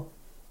WHL.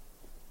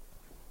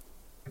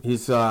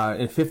 He's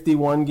in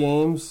 51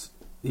 games.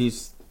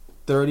 He's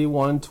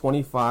 31,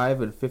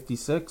 25, and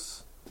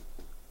 56.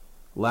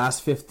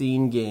 Last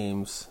 15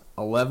 games,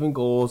 11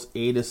 goals,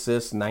 8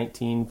 assists,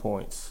 19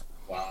 points.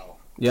 Wow.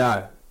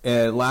 Yeah,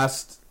 and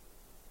last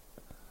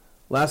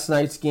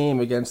night's game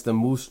against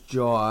Moose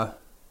Jaw,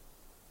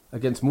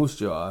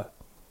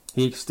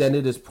 he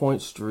extended his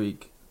point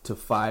streak to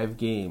 5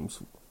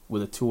 games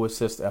with a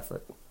 2-assist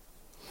effort.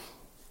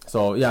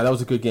 So yeah, that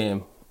was a good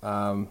game.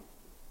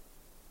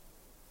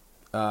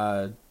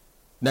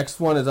 Next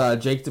one is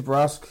Jake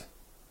DeBrusk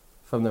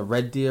from the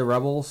Red Deer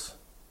Rebels.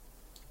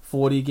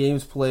 40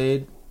 games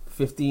played,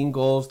 15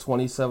 goals,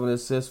 27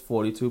 assists,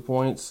 42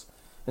 points.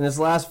 In his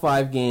last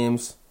 5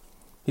 games,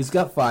 he's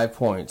got 5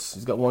 points.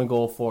 He's got 1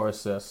 goal, 4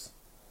 assists.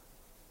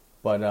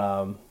 But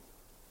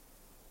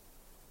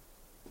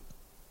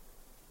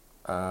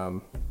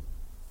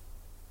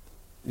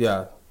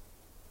yeah.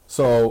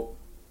 So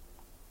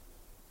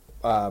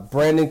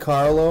Brandon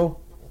Carlo,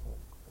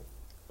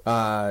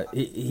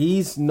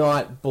 he's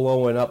not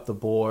blowing up the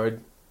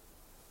board.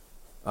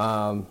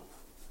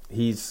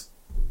 He's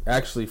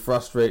actually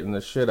frustrating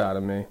the shit out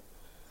of me.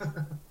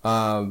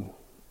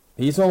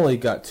 He's only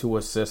got 2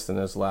 assists in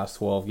his last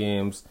 12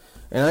 games,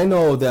 and I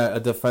know that a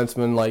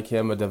defenseman like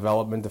him, a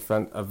developing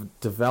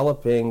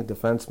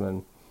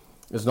defenseman,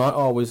 is not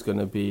always going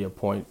to be a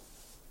point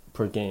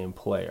per game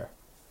player.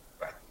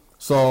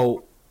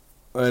 So,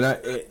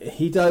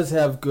 he does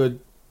have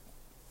good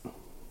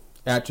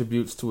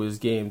attributes to his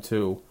game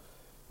too,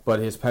 but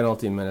his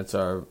penalty minutes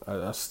are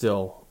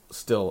still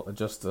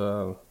just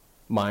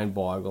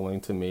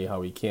mind-boggling to me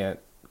how he can't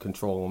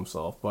control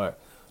himself. But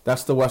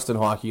that's the Western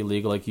Hockey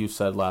League, like you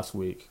said last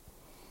week.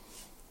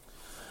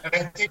 And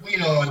I think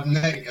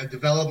a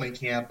development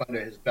camp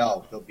under his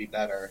belt, he'll be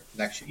better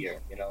next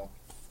year.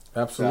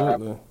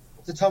 Absolutely.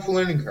 It's a tough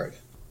learning curve.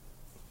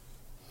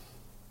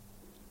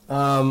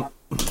 I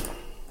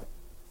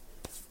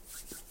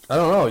don't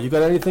know. You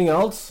got anything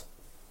else?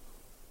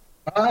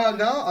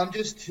 No,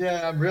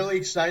 I'm really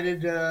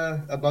excited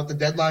about the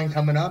deadline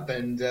coming up,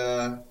 and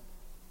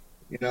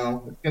it's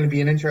going to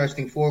be an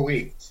interesting 4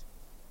 weeks.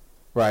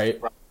 Right.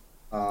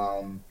 It's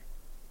going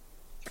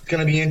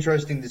to be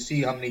interesting to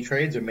see how many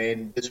trades are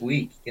made this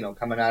week,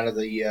 coming out of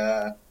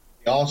the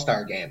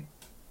All-Star game.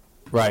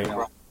 Right.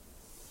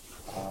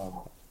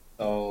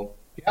 So,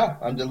 yeah,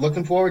 I'm just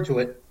looking forward to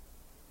it.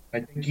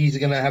 I think he's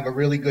going to have a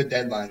really good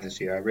deadline this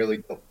year. I really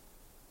do.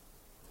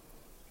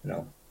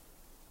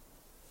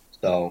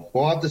 So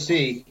we'll have to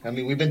see. I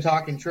mean, we've been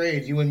talking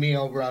trades, you and me,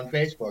 over on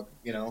Facebook,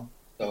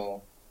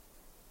 So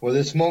where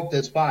there's smoke,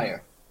 there's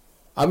fire.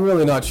 I'm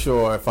really not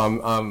sure if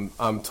I'm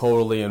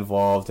totally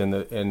involved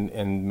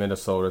in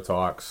Minnesota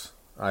talks.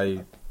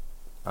 I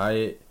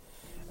like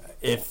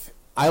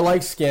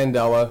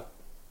Scandella.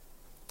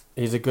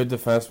 He's a good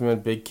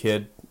defenseman, big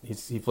kid.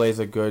 He plays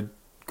a good,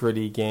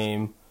 gritty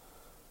game.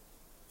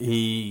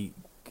 He's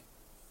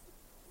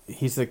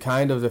the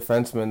kind of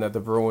defenseman that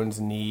the Bruins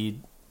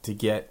need to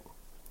get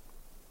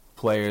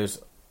players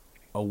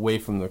away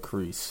from the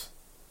crease.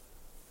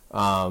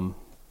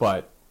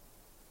 But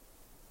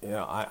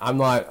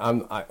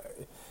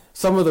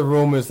some of the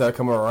rumors that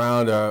come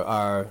around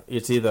are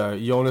it's either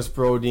Jonas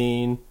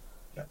Brodin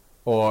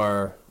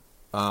or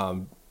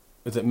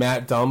is it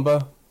Matt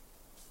Dumba?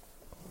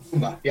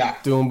 Yeah.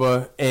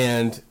 Dumba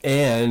and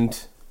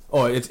it's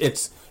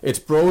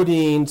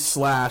Brodin /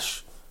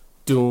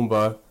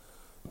 Dumba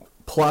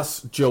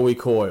plus Joey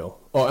Coyle.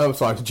 Oh, I'm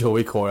sorry,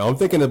 Joey Coyle. I'm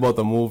thinking about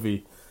the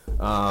movie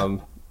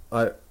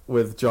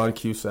with John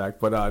Cusack,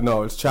 but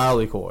no, it's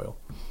Charlie Coyle.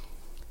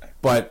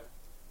 But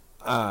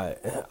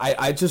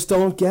I just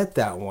don't get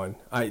that one.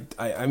 I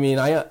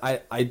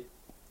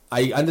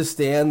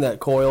understand that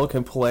Coyle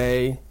can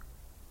play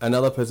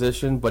another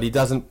position, but he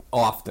doesn't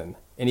often.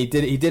 And he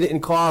did it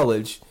in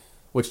college,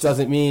 which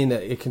doesn't mean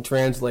that it can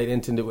translate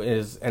into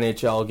his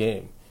NHL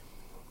game.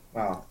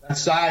 Wow, that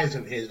size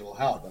of his will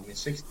help. I mean,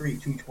 6'3",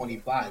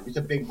 225. He's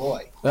a big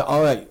boy.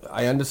 All right,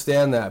 I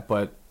understand that,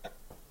 but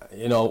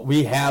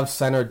we have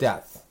center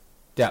depth.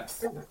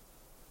 So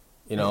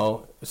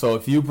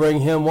if you bring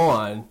him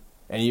on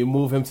and you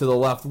move him to the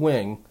left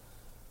wing,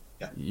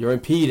 you're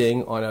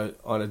impeding on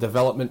a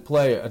development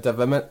player, I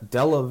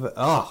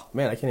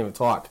can't even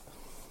talk.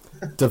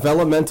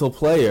 Developmental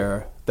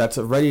player that's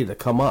ready to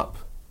come up.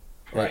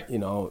 Right.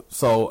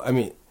 So I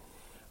mean,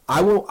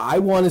 I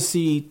want to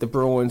see the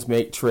Bruins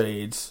make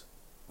trades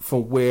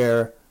from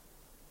where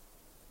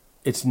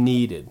it's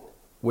needed,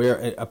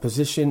 where a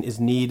position is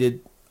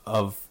needed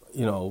of,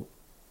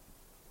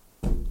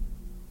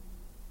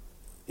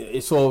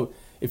 so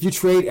if you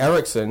trade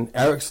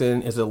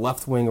Eriksson is a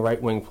left wing, right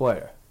wing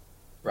player.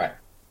 Right.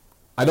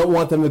 I don't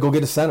want them to go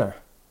get a center.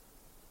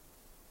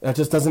 That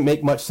just doesn't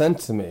make much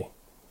sense to me.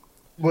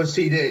 Well,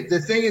 see, the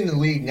thing in the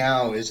league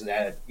now is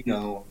that,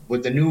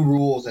 with the new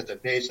rules at the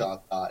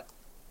faceoff dot,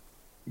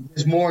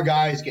 there's more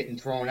guys getting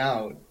thrown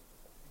out.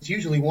 It's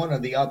usually one or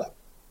the other,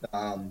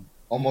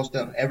 almost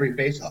on every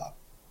faceoff.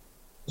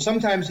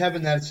 Sometimes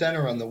having that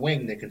center on the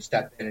wing that can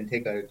step in and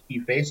take a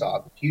key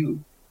faceoff is huge.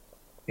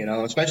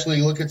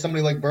 Especially look at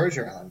somebody like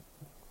Bergeron.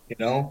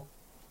 I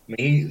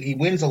mean, he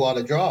wins a lot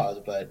of draws,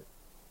 but,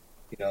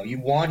 you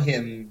want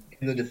him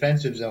in the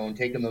defensive zone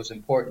taking those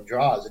important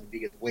draws, and if he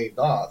gets waved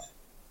off,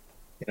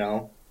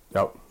 Yep.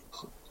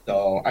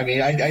 So, I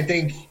mean, I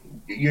think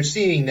you're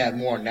seeing that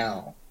more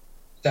now.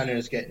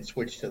 Centers getting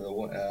switched to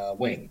the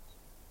wing.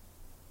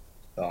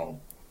 So.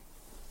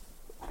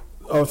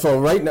 So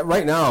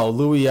right now,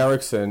 Louis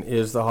Eriksson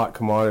is the hot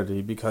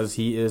commodity because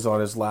he is on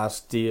his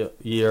last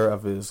year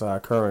of his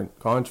current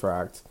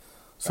contract.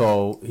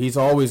 So he's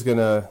always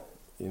gonna,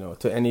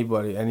 to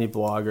anybody, any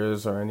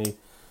bloggers or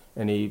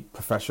any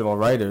professional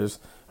writers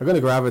are gonna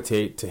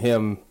gravitate to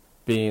him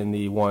being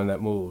the one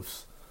that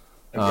moves.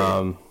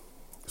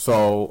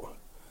 So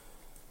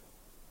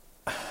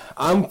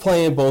I'm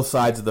playing both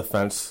sides of the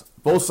fence,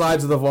 both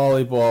sides of the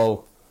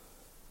volleyball,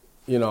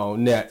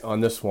 net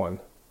on this one.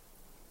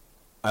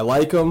 I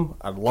like him.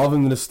 I'd love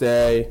him to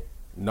stay.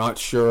 Not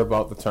sure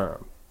about the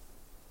term.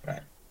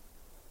 Right.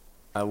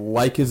 I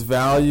like his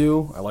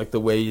value. I like the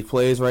way he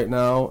plays right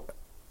now,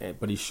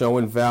 but he's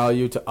showing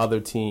value to other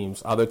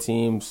teams. Other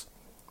teams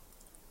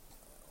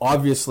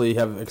obviously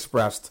have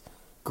expressed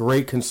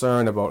great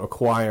concern about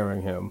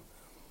acquiring him.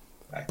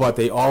 But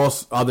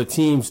other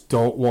teams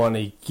don't want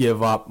to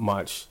give up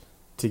much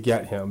to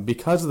get him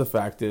because of the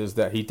fact is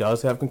that he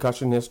does have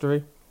concussion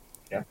history.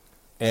 Yeah.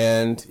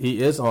 And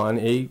he is on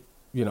a,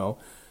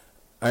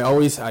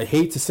 I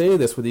hate to say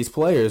this with these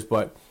players,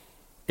 but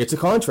it's a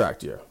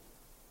contract year.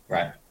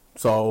 Right.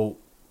 So,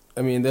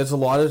 I mean, there's a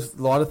lot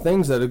of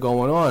things that are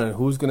going on, and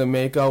who's going to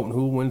make out and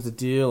who wins the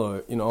deal,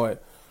 or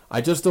I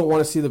just don't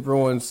want to see the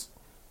Bruins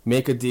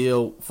make a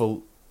deal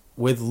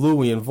with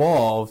Louis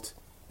involved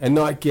and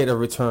not get a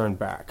return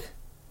back.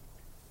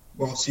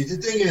 Well, see, the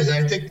thing is,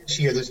 I think this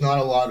year there's not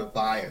a lot of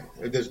buyers.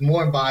 There's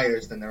more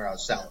buyers than there are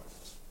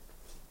sellers.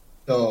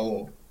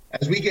 So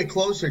as we get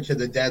closer to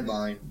the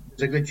deadline,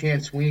 there's a good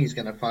chance Sweeney's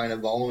going to find a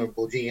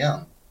vulnerable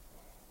GM.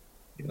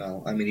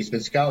 I mean, he's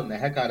been scouting the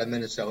heck out of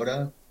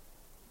Minnesota.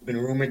 He's been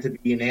rumored to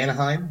be in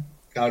Anaheim,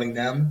 scouting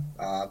them.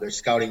 They're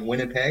scouting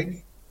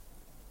Winnipeg.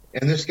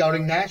 And they're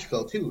scouting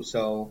Nashville, too.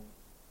 So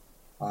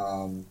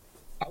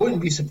I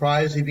wouldn't be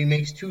surprised if he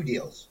makes 2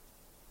 deals,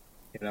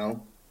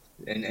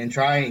 and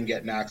try and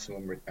get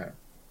maximum return.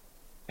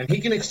 And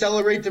he can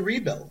accelerate the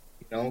rebuild,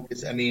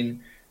 because,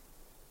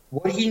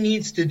 what he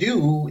needs to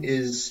do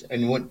is,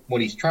 and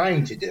what he's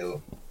trying to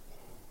do,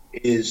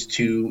 is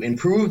to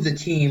improve the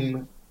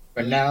team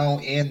for now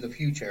and the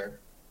future,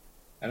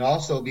 and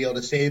also be able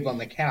to save on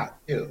the cap,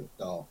 too.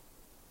 So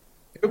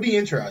it'll be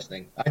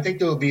interesting. I think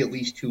there will be at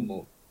least 2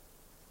 moves.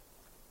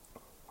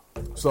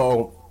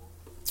 So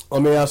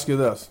let me ask you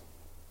this.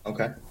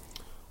 Okay.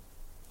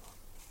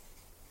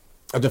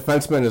 A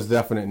defenseman is a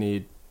definite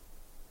need.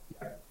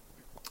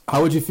 How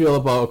would you feel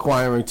about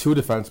acquiring 2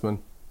 defensemen?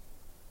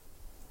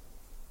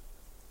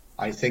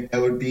 I think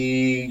that would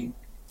be.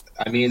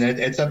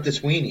 It's up to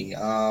Sweeney.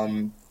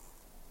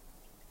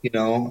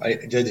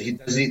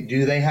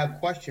 Do they have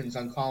questions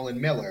on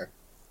Colin Miller?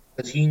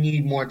 Does he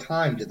need more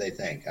time? Do they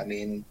think?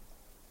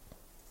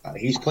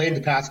 He's played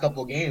the past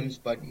couple games,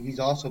 but he's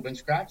also been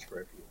scratched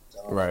for a few.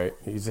 So. Right.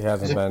 He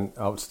hasn't been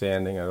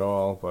outstanding at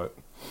all, but.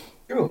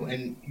 True,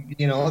 and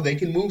they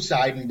can move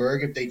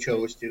Seidenberg if they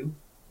chose to.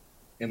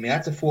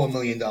 That's a $4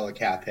 million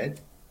cap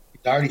hit.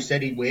 He's already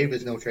said he'd waive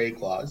his no trade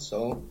clause.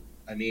 So,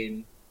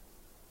 could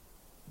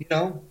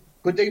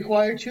they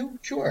acquire 2?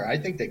 Sure, I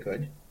think they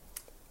could.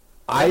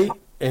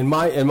 In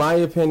my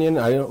opinion,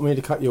 I don't mean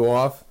to cut you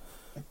off,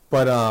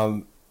 but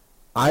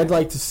I'd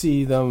like to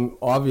see them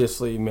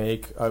obviously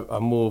make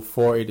a move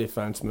for a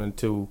defenseman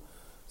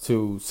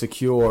to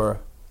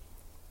secure,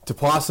 to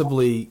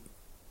possibly.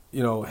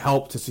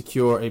 Help to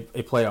secure a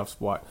playoff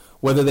spot.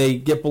 Whether they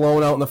get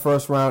blown out in the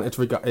first round, it's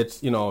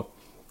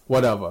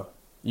whatever.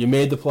 You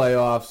made the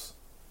playoffs.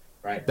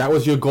 Right. That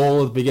was your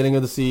goal at the beginning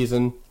of the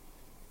season.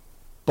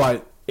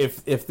 But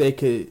if they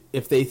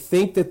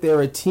think that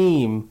they're a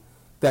team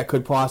that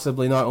could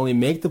possibly not only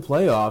make the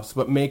playoffs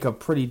but make a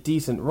pretty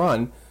decent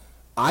run,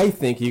 I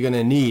think you're going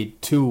to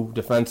need 2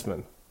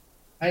 defensemen.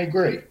 I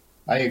agree.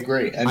 You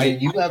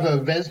have a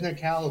Vezina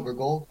caliber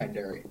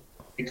goaltender.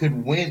 It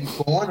could go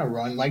on a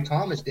run like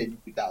Thomas did in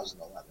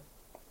 2011.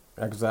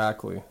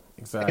 Exactly.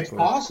 It's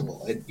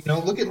possible.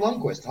 Look at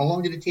Lundqvist. How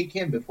long did it take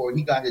him before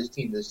he got his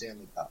team to the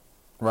Stanley Cup?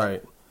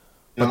 Right.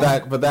 But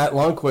that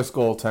Lundqvist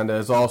goaltender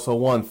has also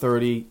won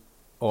 30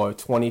 or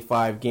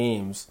 25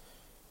 games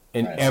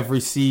in every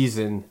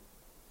season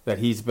that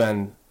he's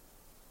been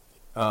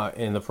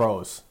in the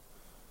pros,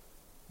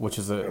 which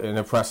is an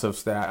impressive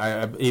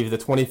stat. Either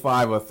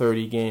 25 or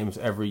 30 games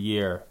every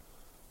year.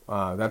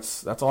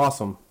 That's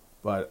awesome.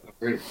 But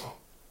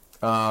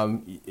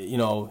I'm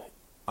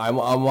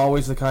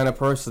always the kind of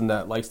person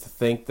that likes to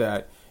think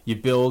that you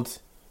build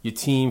your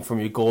team from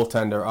your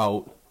goaltender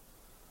out.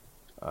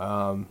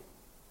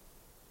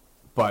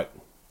 But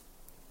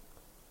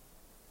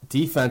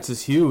defense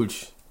is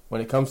huge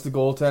when it comes to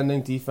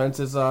goaltending. Defense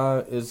is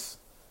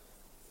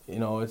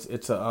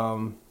it's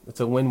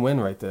a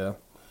win-win right there.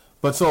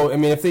 But so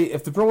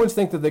if the Bruins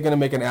think that they're going to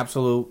make an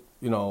absolute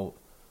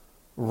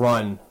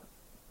run.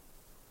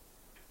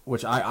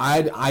 Which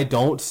I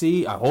don't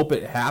see. I hope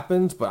it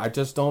happens, but I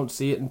just don't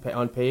see it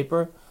on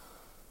paper.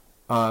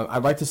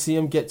 I'd like to see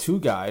him get 2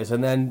 guys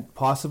and then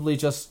possibly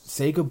just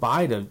say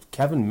goodbye to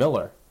Kevin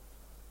Miller.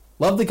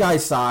 Love the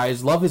guy's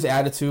size, love his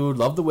attitude,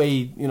 love the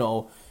way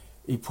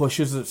he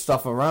pushes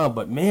stuff around.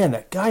 But man,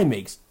 that guy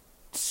makes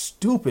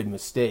stupid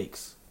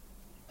mistakes.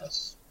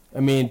 Yes.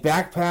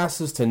 Back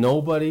passes to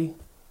nobody.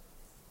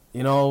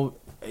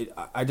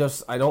 I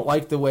don't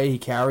like the way he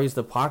carries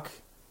the puck.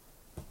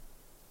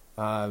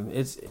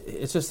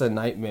 It's just a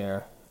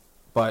nightmare,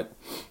 but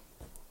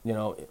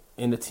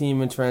in the team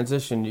in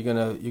transition, you're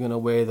gonna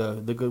weigh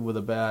the good with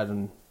the bad,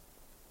 and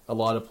a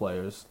lot of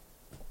players.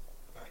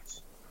 Right.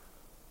 This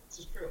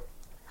is true.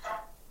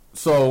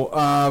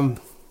 So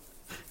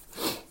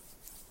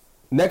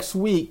next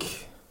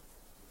week,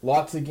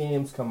 lots of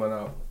games coming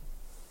up.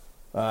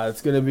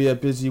 It's gonna be a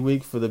busy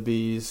week for the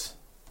Bees,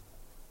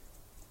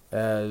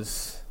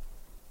 as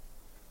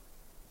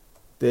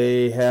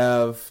they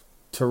have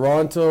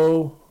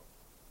Toronto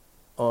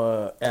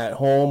at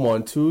home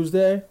on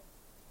Tuesday.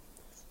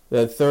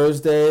 Then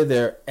Thursday,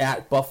 they're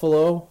at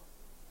Buffalo.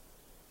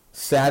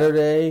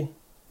 Saturday,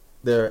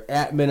 they're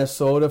at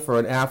Minnesota for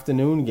an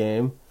afternoon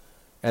game.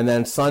 And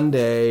then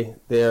Sunday,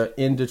 they're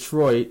in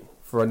Detroit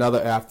for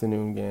another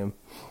afternoon game.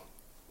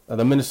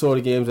 The Minnesota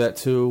game's at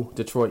 2,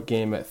 Detroit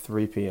game at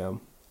 3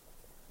 p.m.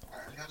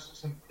 That's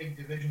some big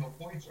divisional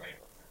points right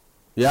now.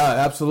 Yeah,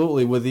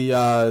 absolutely. With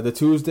the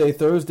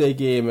Tuesday-Thursday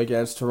game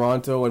against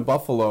Toronto and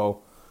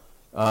Buffalo,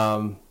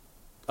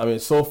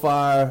 so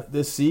far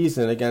this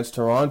season against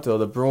Toronto,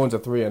 the Bruins are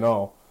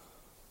 3-0.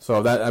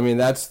 So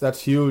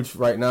that's huge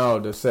right now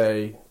to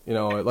say,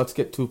 let's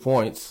get 2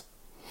 points.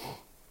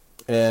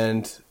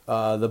 And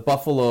the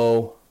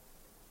Buffalo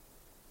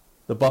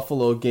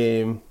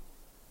game,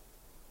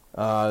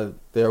 they're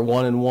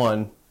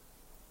 1-1,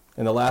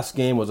 and the last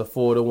game was a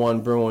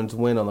 4-1 Bruins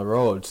win on the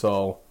road.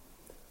 So,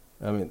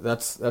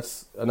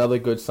 that's another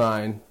good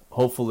sign.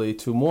 Hopefully,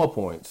 2 more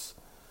points.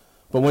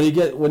 But when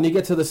you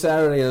get to the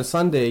Saturday and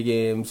Sunday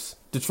games,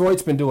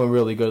 Detroit's been doing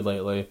really good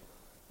lately.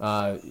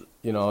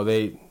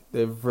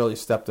 They've really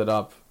stepped it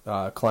up,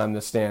 climbed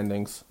the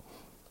standings.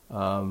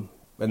 In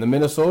the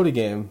Minnesota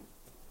game,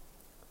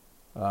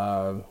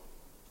 the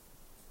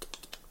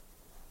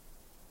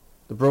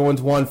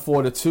Bruins won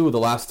 4-2 the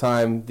last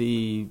time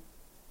the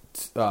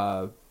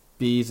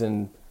Bees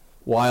and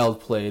Wild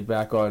played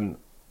back on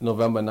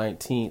November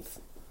 19th.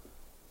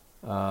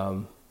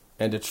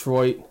 And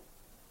Detroit,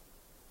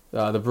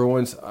 the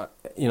Bruins,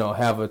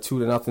 have a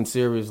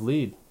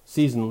 2-0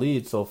 season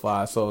lead so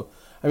far. So,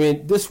 I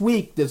mean, this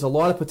week there's a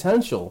lot of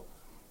potential.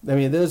 I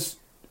mean, there's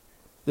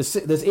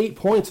 8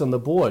 points on the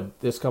board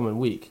this coming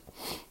week.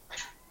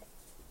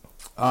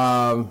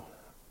 Do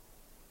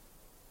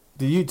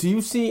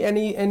you see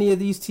any of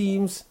these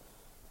teams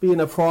being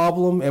a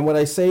problem? And when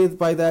I say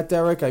by that,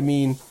 Derek, I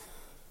mean,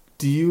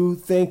 do you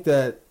think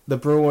that the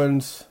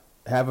Bruins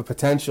have a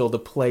potential to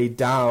play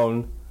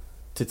down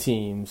to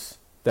teams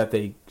that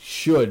they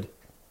should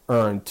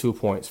earn 2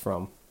 points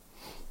from?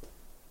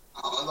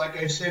 Like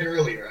I said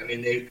earlier, I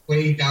mean, they've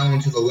played down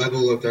to the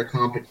level of their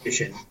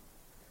competition.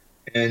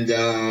 And,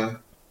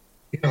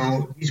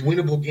 these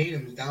winnable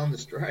games down the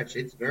stretch,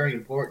 it's very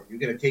important. You're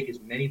going to take as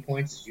many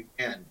points as you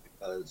can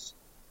because,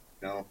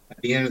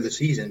 at the end of the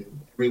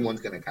season,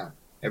 everyone's going to count.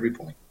 Every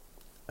point.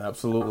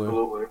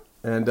 Absolutely.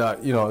 And,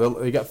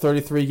 they got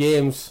 33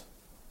 games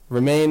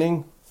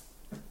remaining.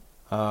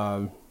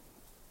 And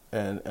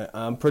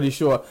I'm pretty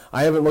sure,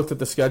 I haven't looked at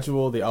the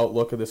schedule, the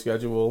outlook of the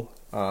schedule,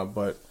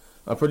 but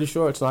I'm pretty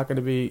sure it's not going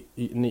to be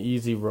an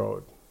easy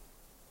road.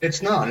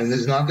 It's not, and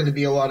there's not going to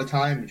be a lot of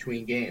time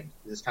between games.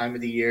 This time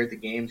of the year, the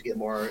games get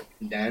more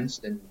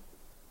condensed, and,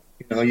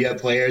 you have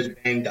players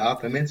banged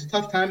up. I mean, it's a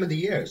tough time of the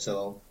year,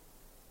 so,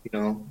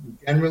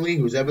 generally,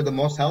 who's ever the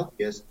most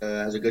healthiest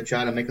has a good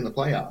shot at making the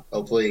playoff.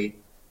 Hopefully,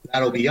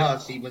 that'll be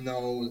us, even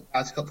though the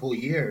past couple of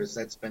years,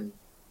 that's been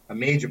a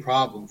major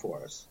problem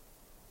for us,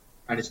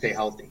 trying to stay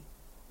healthy.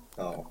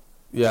 So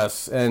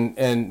yes,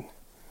 and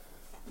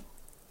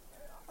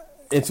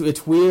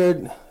it's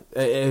weird.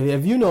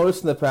 Have you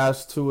noticed in the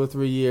past 2 or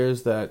 3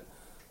 years that,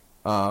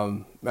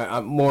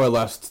 more or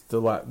less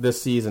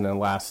this season and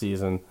last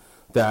season,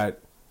 that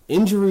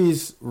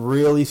injuries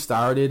really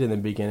started in the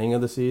beginning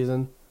of the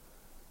season,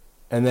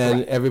 and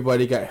then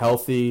everybody got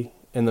healthy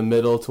in the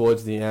middle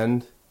towards the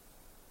end?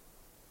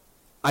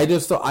 I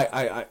just thought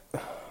I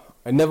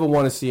never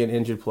want to see an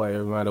injured player,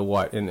 no matter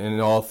what, in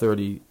all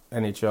 30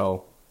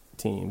 NHL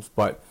teams.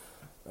 But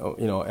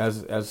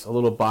as a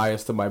little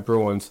biased to my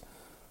Bruins,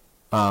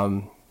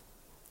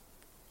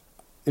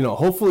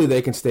 hopefully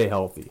they can stay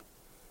healthy,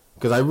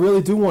 because I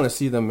really do want to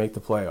see them make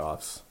the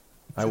playoffs.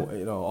 I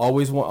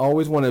always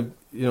want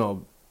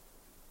to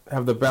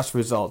have the best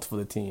results for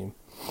the team.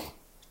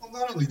 Well,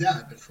 not only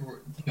that, but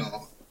for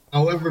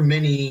however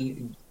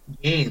many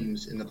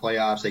games in the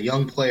playoffs a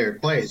young player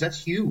plays,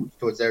 that's huge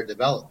towards their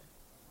development.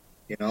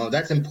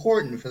 That's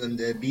important for them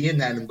to be in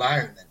that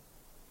environment.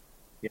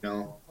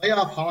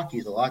 Playoff hockey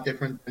is a lot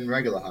different than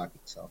regular hockey.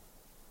 So,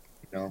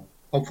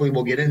 hopefully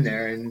we'll get in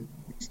there and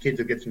these kids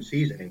will get some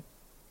seasoning.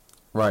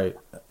 Right.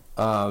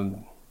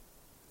 So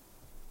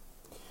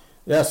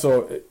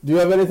do you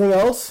have anything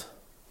else?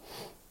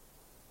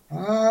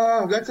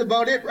 That's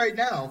about it right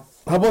now.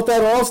 How about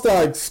that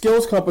All-Star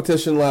skills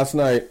competition last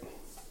night?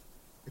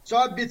 I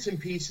saw bits and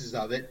pieces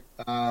of it.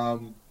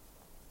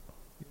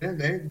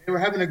 They were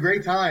having a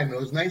great time. It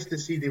was nice to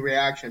see the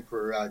reaction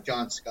for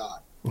John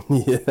Scott.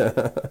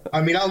 Yeah.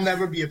 I mean, I'll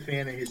never be a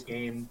fan of his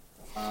game.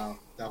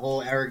 The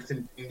whole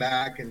Eriksson thing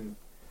back and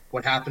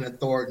what happened at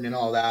Thornton and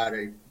all that,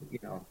 you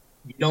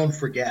don't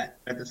forget.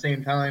 At the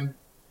same time,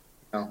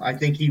 I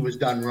think he was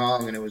done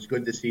wrong, and it was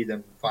good to see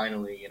them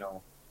finally,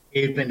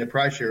 cave into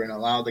pressure and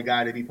allow the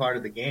guy to be part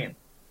of the game.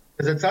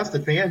 Because it's us, the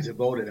fans, who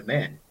voted him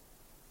in,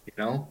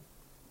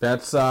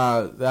 That's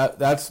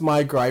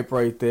my gripe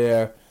right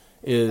there,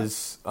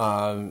 is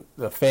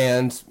the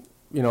fans,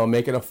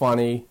 making it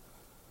funny,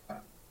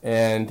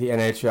 and the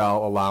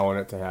NHL allowing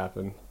it to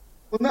happen.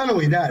 Well, not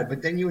only that,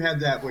 but then you have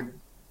that where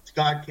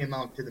Scott came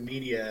out to the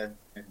media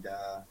and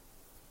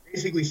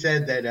basically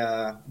said that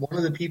one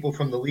of the people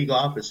from the league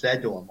office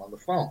said to him on the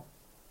phone,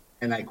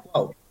 and I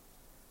quote,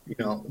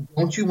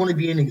 don't you want to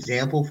be an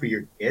example for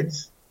your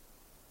kids?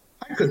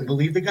 I couldn't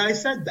believe the guy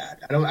said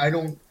that. I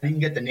didn't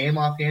get the name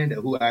offhand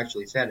of who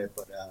actually said it,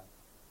 but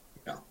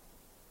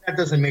that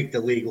doesn't make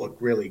the league look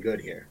really good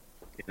here,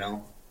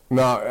 No,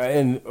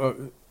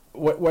 and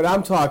what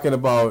I'm talking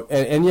about,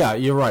 and yeah,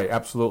 you're right,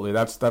 absolutely.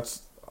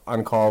 That's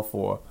uncalled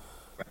for.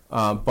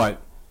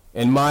 But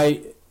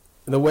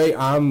the way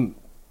I'm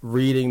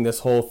reading this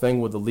whole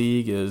thing with the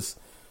league is,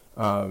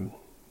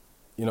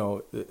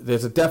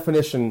 there's a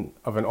definition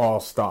of an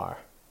all-star.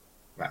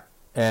 Right.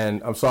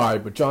 And I'm sorry,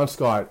 but John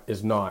Scott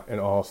is not an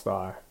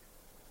all-star.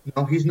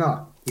 No, he's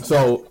not.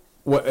 So,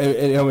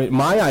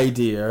 my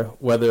idea,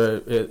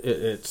 whether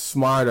it's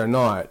smart or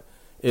not,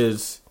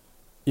 is,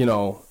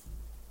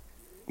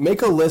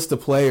 make a list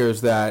of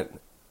players that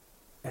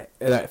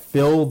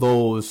fill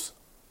those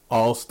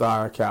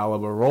all-star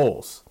caliber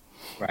roles.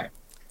 Right.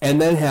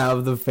 And then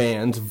have the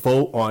fans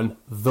vote on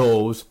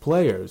those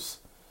players.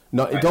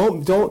 No, Right.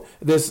 don't.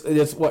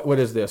 There's what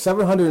is there?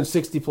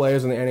 760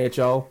 players in the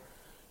NHL.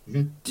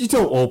 Mm-hmm. You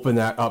don't open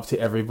that up to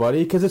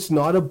everybody because it's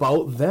not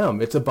about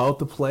them. It's about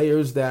the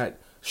players that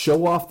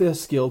show off their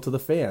skill to the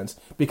fans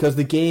because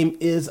the game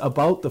is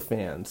about the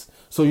fans.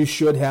 So you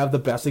should have the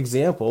best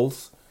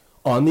examples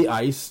on the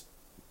ice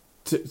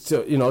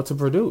to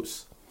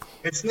produce.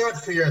 It's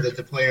not fair that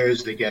the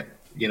players that get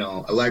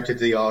elected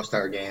to the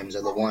All-Star games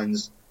are the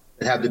ones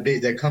that have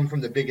that come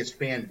from the biggest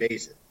fan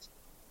bases.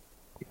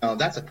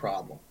 That's a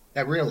problem.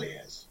 That really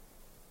is.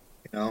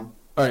 All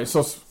right.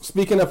 So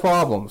speaking of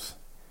problems,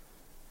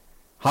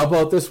 how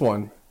about this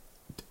one?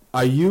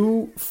 Are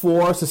you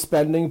for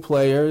suspending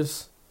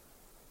players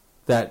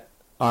that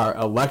are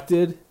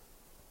elected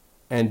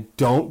and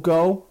don't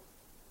go?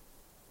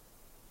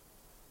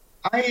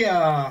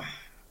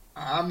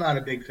 I'm not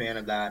a big fan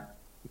of that.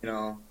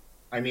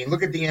 I mean,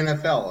 look at the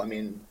NFL. I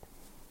mean,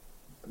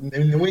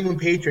 the New England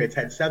Patriots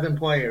had 7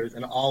 players,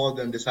 and all of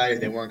them decided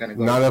they weren't going to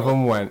go. None of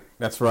them went.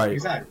 That's right.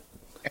 Exactly.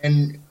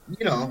 And,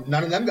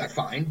 none of them got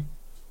fined.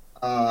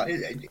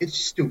 It's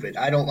stupid.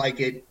 I don't like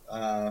it.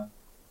 I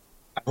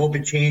hope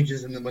it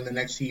changes when the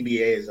next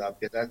CBA is up,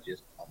 because that's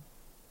just dumb.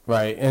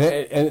 Right.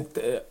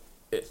 And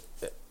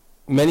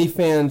many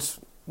fans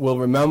will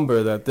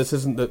remember that this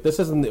isn't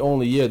the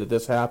only year that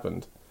this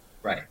happened.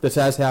 Right. This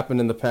has happened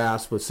in the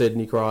past with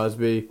Sidney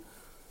Crosby.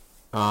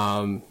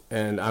 And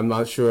I'm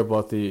not sure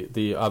about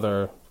the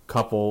other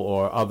couple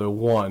or other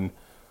one,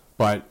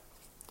 but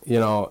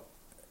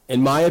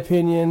in my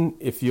opinion,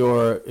 if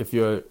you're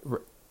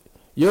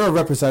a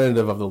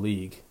representative of the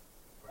league,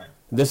 right.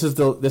 This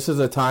is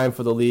a time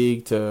for the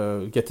league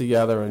to get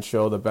together and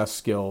show the best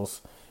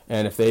skills.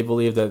 And if they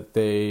believe that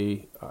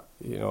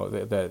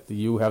that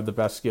you have the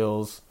best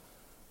skills,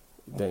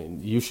 then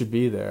you should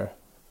be there.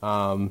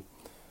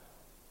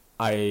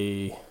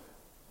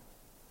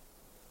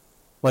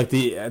 Like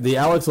the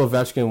Alex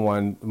Ovechkin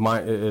one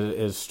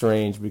is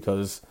strange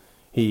because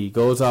he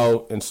goes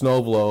out and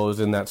snow blows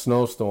in that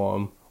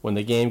snowstorm when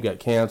the game got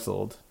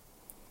canceled,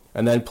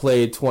 and then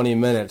played 20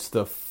 minutes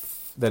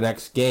the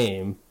next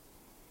game,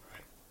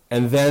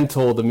 and then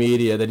told the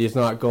media that he's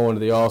not going to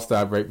the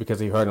All-Star break because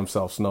he hurt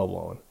himself snow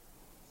blowing.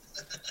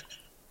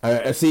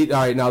 See,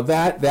 all right, now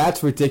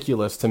that's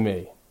ridiculous to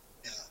me.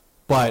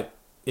 But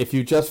if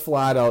you just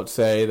flat out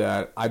say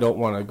that I don't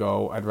want to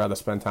go, I'd rather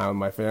spend time with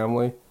my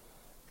family,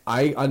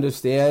 I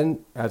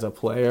understand as a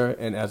player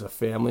and as a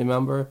family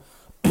member,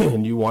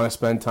 and you want to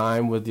spend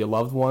time with your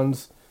loved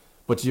ones,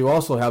 but you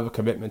also have a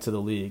commitment to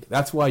the league.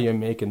 That's why you're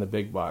making the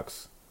big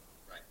bucks.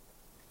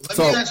 Let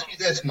me ask you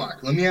this,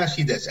 Mark. Let me ask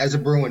you this, as a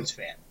Bruins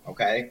fan,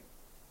 okay?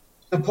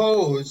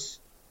 Suppose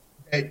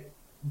that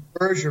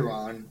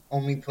Bergeron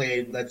only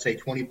played, let's say,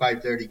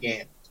 25, 30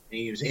 games, and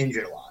he was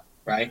injured a lot,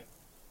 right?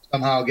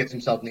 Somehow gets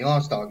himself in the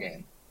All-Star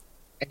game.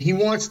 And he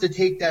wants to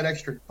take that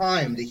extra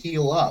time to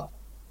heal up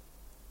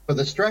for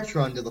the stretch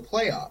run to the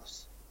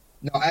playoffs.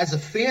 Now, as a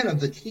fan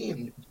of the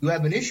team, do you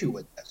have an issue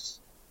with this?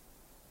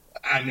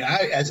 I mean,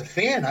 as a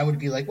fan, I would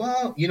be like,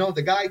 well,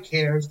 the guy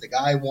cares. The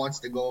guy wants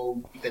to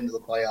go deep into the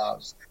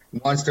playoffs. He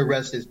wants to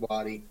rest his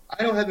body.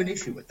 I don't have an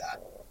issue with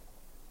that.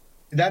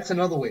 That's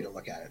another way to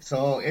look at it.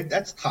 So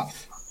that's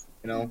tough,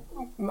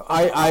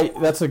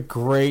 That's a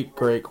great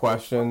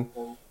question,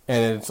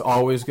 and it's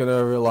always going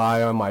to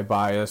rely on my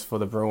bias for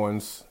the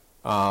Bruins.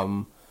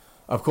 Of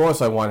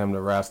course, I want him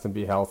to rest and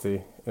be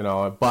healthy,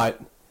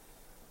 but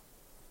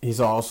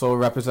he's also a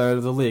representative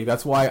of the league.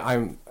 That's why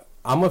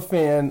I'm a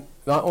fan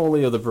not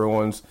only of the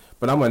Bruins,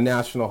 but I'm a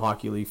National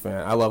Hockey League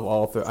fan. I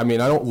love I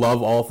don't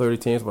love all 30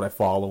 teams, but I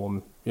follow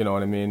them. You know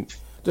what I mean?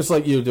 Just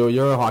like you do.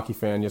 You're a hockey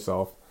fan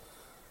yourself.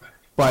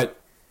 But,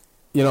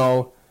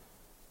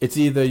 it's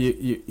either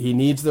he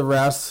needs the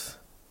rest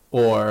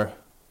or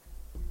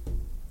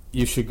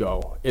you should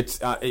go.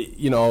 It's,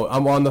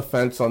 I'm on the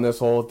fence on this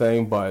whole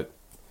thing, but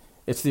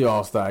it's the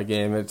All-Star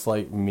game. It's,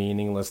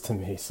 meaningless to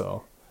me,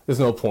 so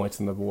there's no points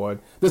on the board.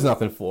 There's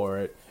nothing for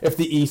it. If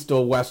the East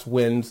or West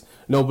wins,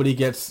 nobody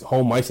gets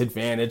home ice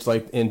advantage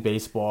like in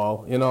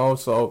baseball,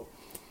 so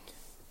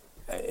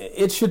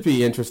it should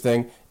be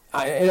interesting.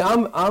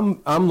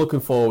 I'm looking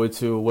forward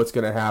to what's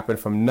going to happen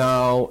from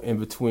now in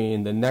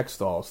between the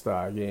next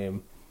All-Star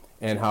game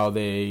and how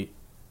and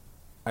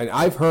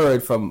I've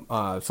heard from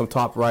some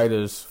top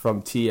writers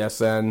from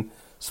TSN,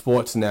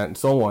 Sportsnet, and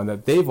so on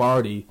that they've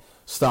already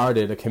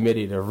started a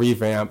committee to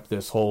revamp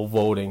this whole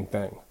voting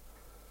thing.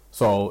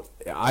 So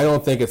I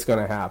don't think it's going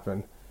to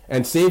happen.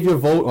 And save your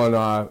vote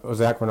on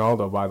Zach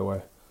Ronaldo, by the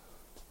way.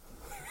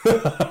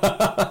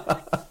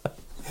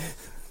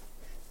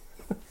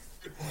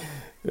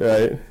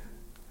 Right.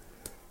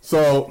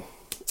 So,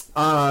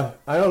 I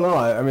don't know.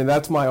 I mean,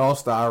 that's my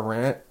All-Star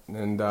rant.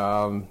 And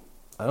I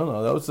don't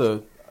know. That was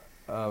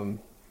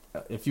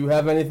if you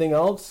have anything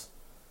else?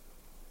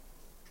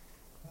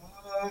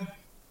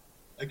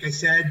 Like I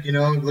said,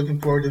 looking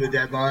forward to the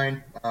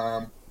deadline.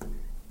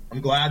 I'm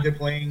glad they're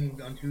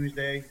playing on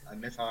Tuesday. I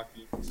miss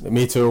hockey.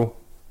 Me too.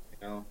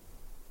 It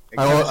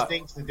kind of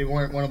stinks that they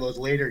weren't one of those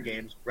later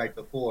games right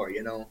before,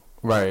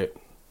 Right.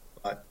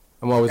 But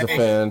I'm always a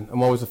fan.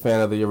 I'm always a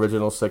fan of the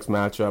original 6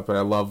 matchup, and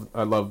I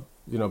love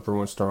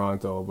Bruins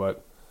Toronto.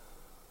 But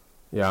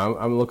yeah,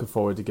 I'm looking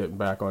forward to getting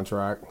back on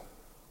track.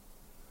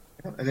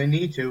 And they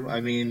need to.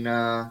 I mean,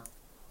 we're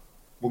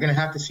going to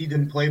have to see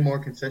them play more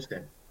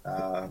consistent.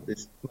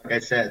 This, like I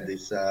said,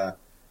 this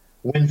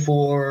win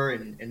 4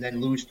 and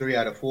then lose 3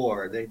 out of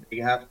 4. They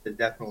have to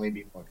definitely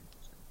be more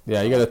consistent.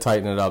 Yeah, you got to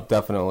tighten it up,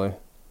 definitely.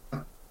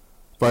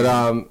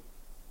 But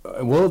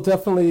we'll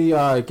definitely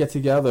get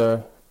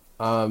together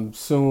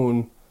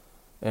soon,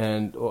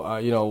 and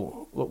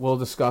we'll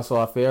discuss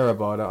off air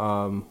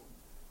about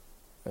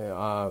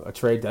a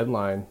trade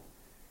deadline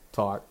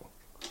talk.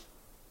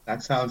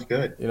 That sounds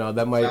good.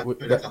 That might.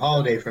 That's a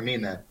holiday for me,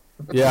 man.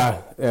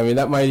 Yeah, I mean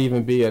that might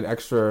even be an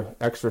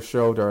extra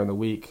show during the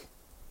week.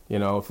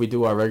 If we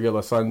do our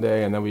regular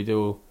Sunday and then we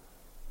do,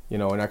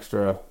 an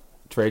extra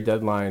trade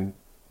deadline,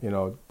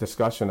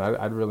 discussion,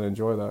 I'd really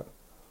enjoy that.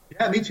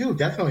 Yeah, me too.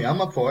 Definitely,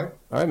 I'm up for it.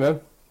 All right, man.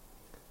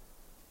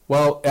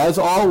 Well, as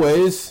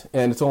always,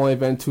 and it's only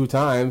been 2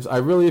 times, I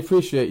really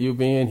appreciate you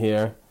being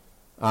here.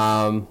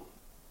 I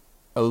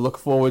look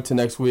forward to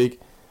next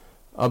week.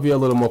 I'll be a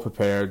little more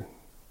prepared.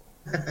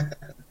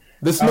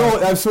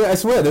 I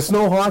swear, the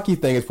snow hockey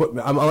thing is put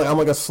me. I'm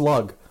like a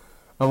slug.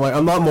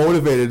 I'm not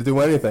motivated to do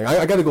anything.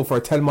 I got to go for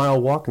a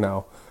 10-mile walk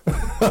now.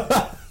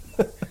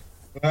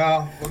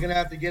 Well, we're gonna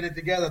have to get it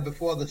together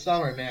before the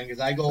summer, man, because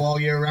I go all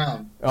year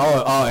round.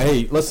 Oh,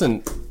 hey,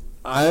 listen,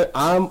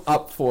 I'm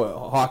up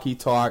for hockey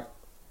talk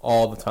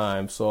all the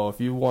time. So if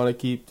you want to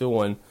keep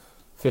doing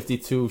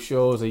 52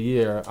 shows a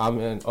year, I'm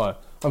in.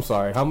 I'm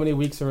sorry, how many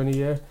weeks are in a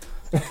year?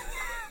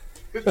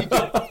 52.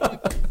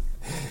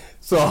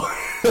 So.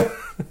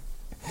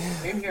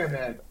 Same here,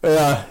 man.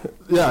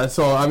 Yeah.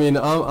 So I mean,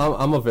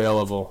 I'm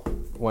available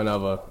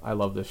whenever. I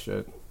love this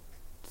shit.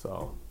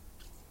 So,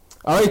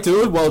 all right,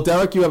 dude. Well,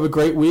 Derek, you have a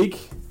great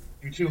week.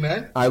 You too,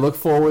 man. I look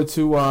forward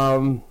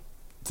to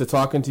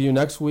talking to you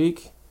next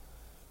week.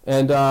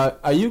 And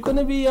are you going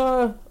to be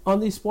on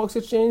the Sports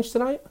Exchange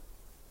tonight?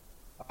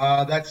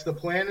 That's the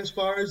plan, as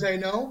far as I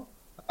know.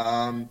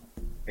 I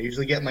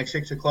usually get my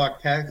 6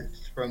 o'clock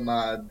text from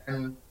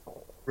Ben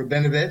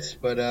Rabinovitz,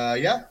 but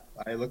yeah,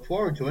 I look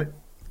forward to it.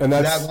 And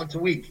that's that once a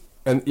week.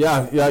 And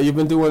yeah, you've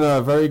been doing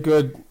a very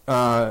good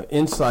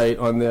insight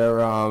on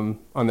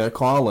their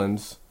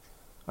call-ins.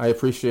 I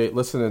appreciate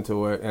listening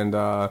to it, and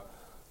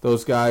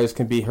those guys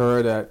can be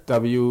heard at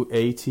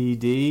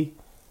WATD.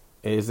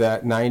 Is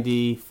that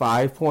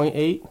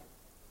 95.8?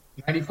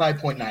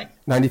 95.9.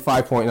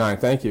 95.9.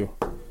 Thank you.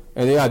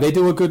 And yeah, they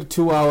do a good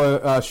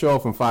 2-hour show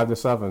from 5 to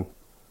 7.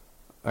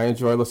 I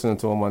enjoy listening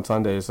to them on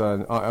Sundays.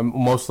 I'm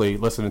mostly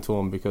listening to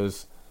them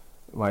because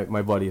my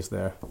buddy is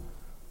there.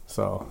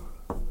 So,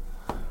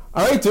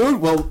 all right, dude.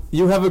 Well,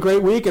 you have a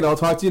great week, and I'll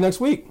talk to you next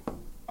week.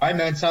 All right,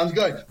 man. Sounds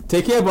good.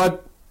 Take care, bud.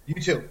 You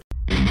too.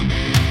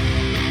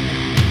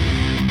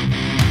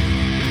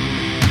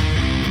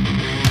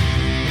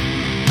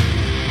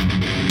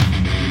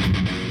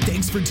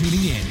 Thanks for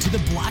tuning in to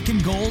the Black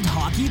and Gold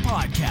Hockey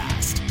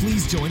Podcast.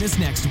 Please join us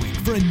next week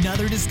for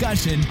another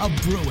discussion of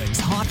Bruins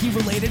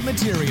hockey-related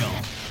material.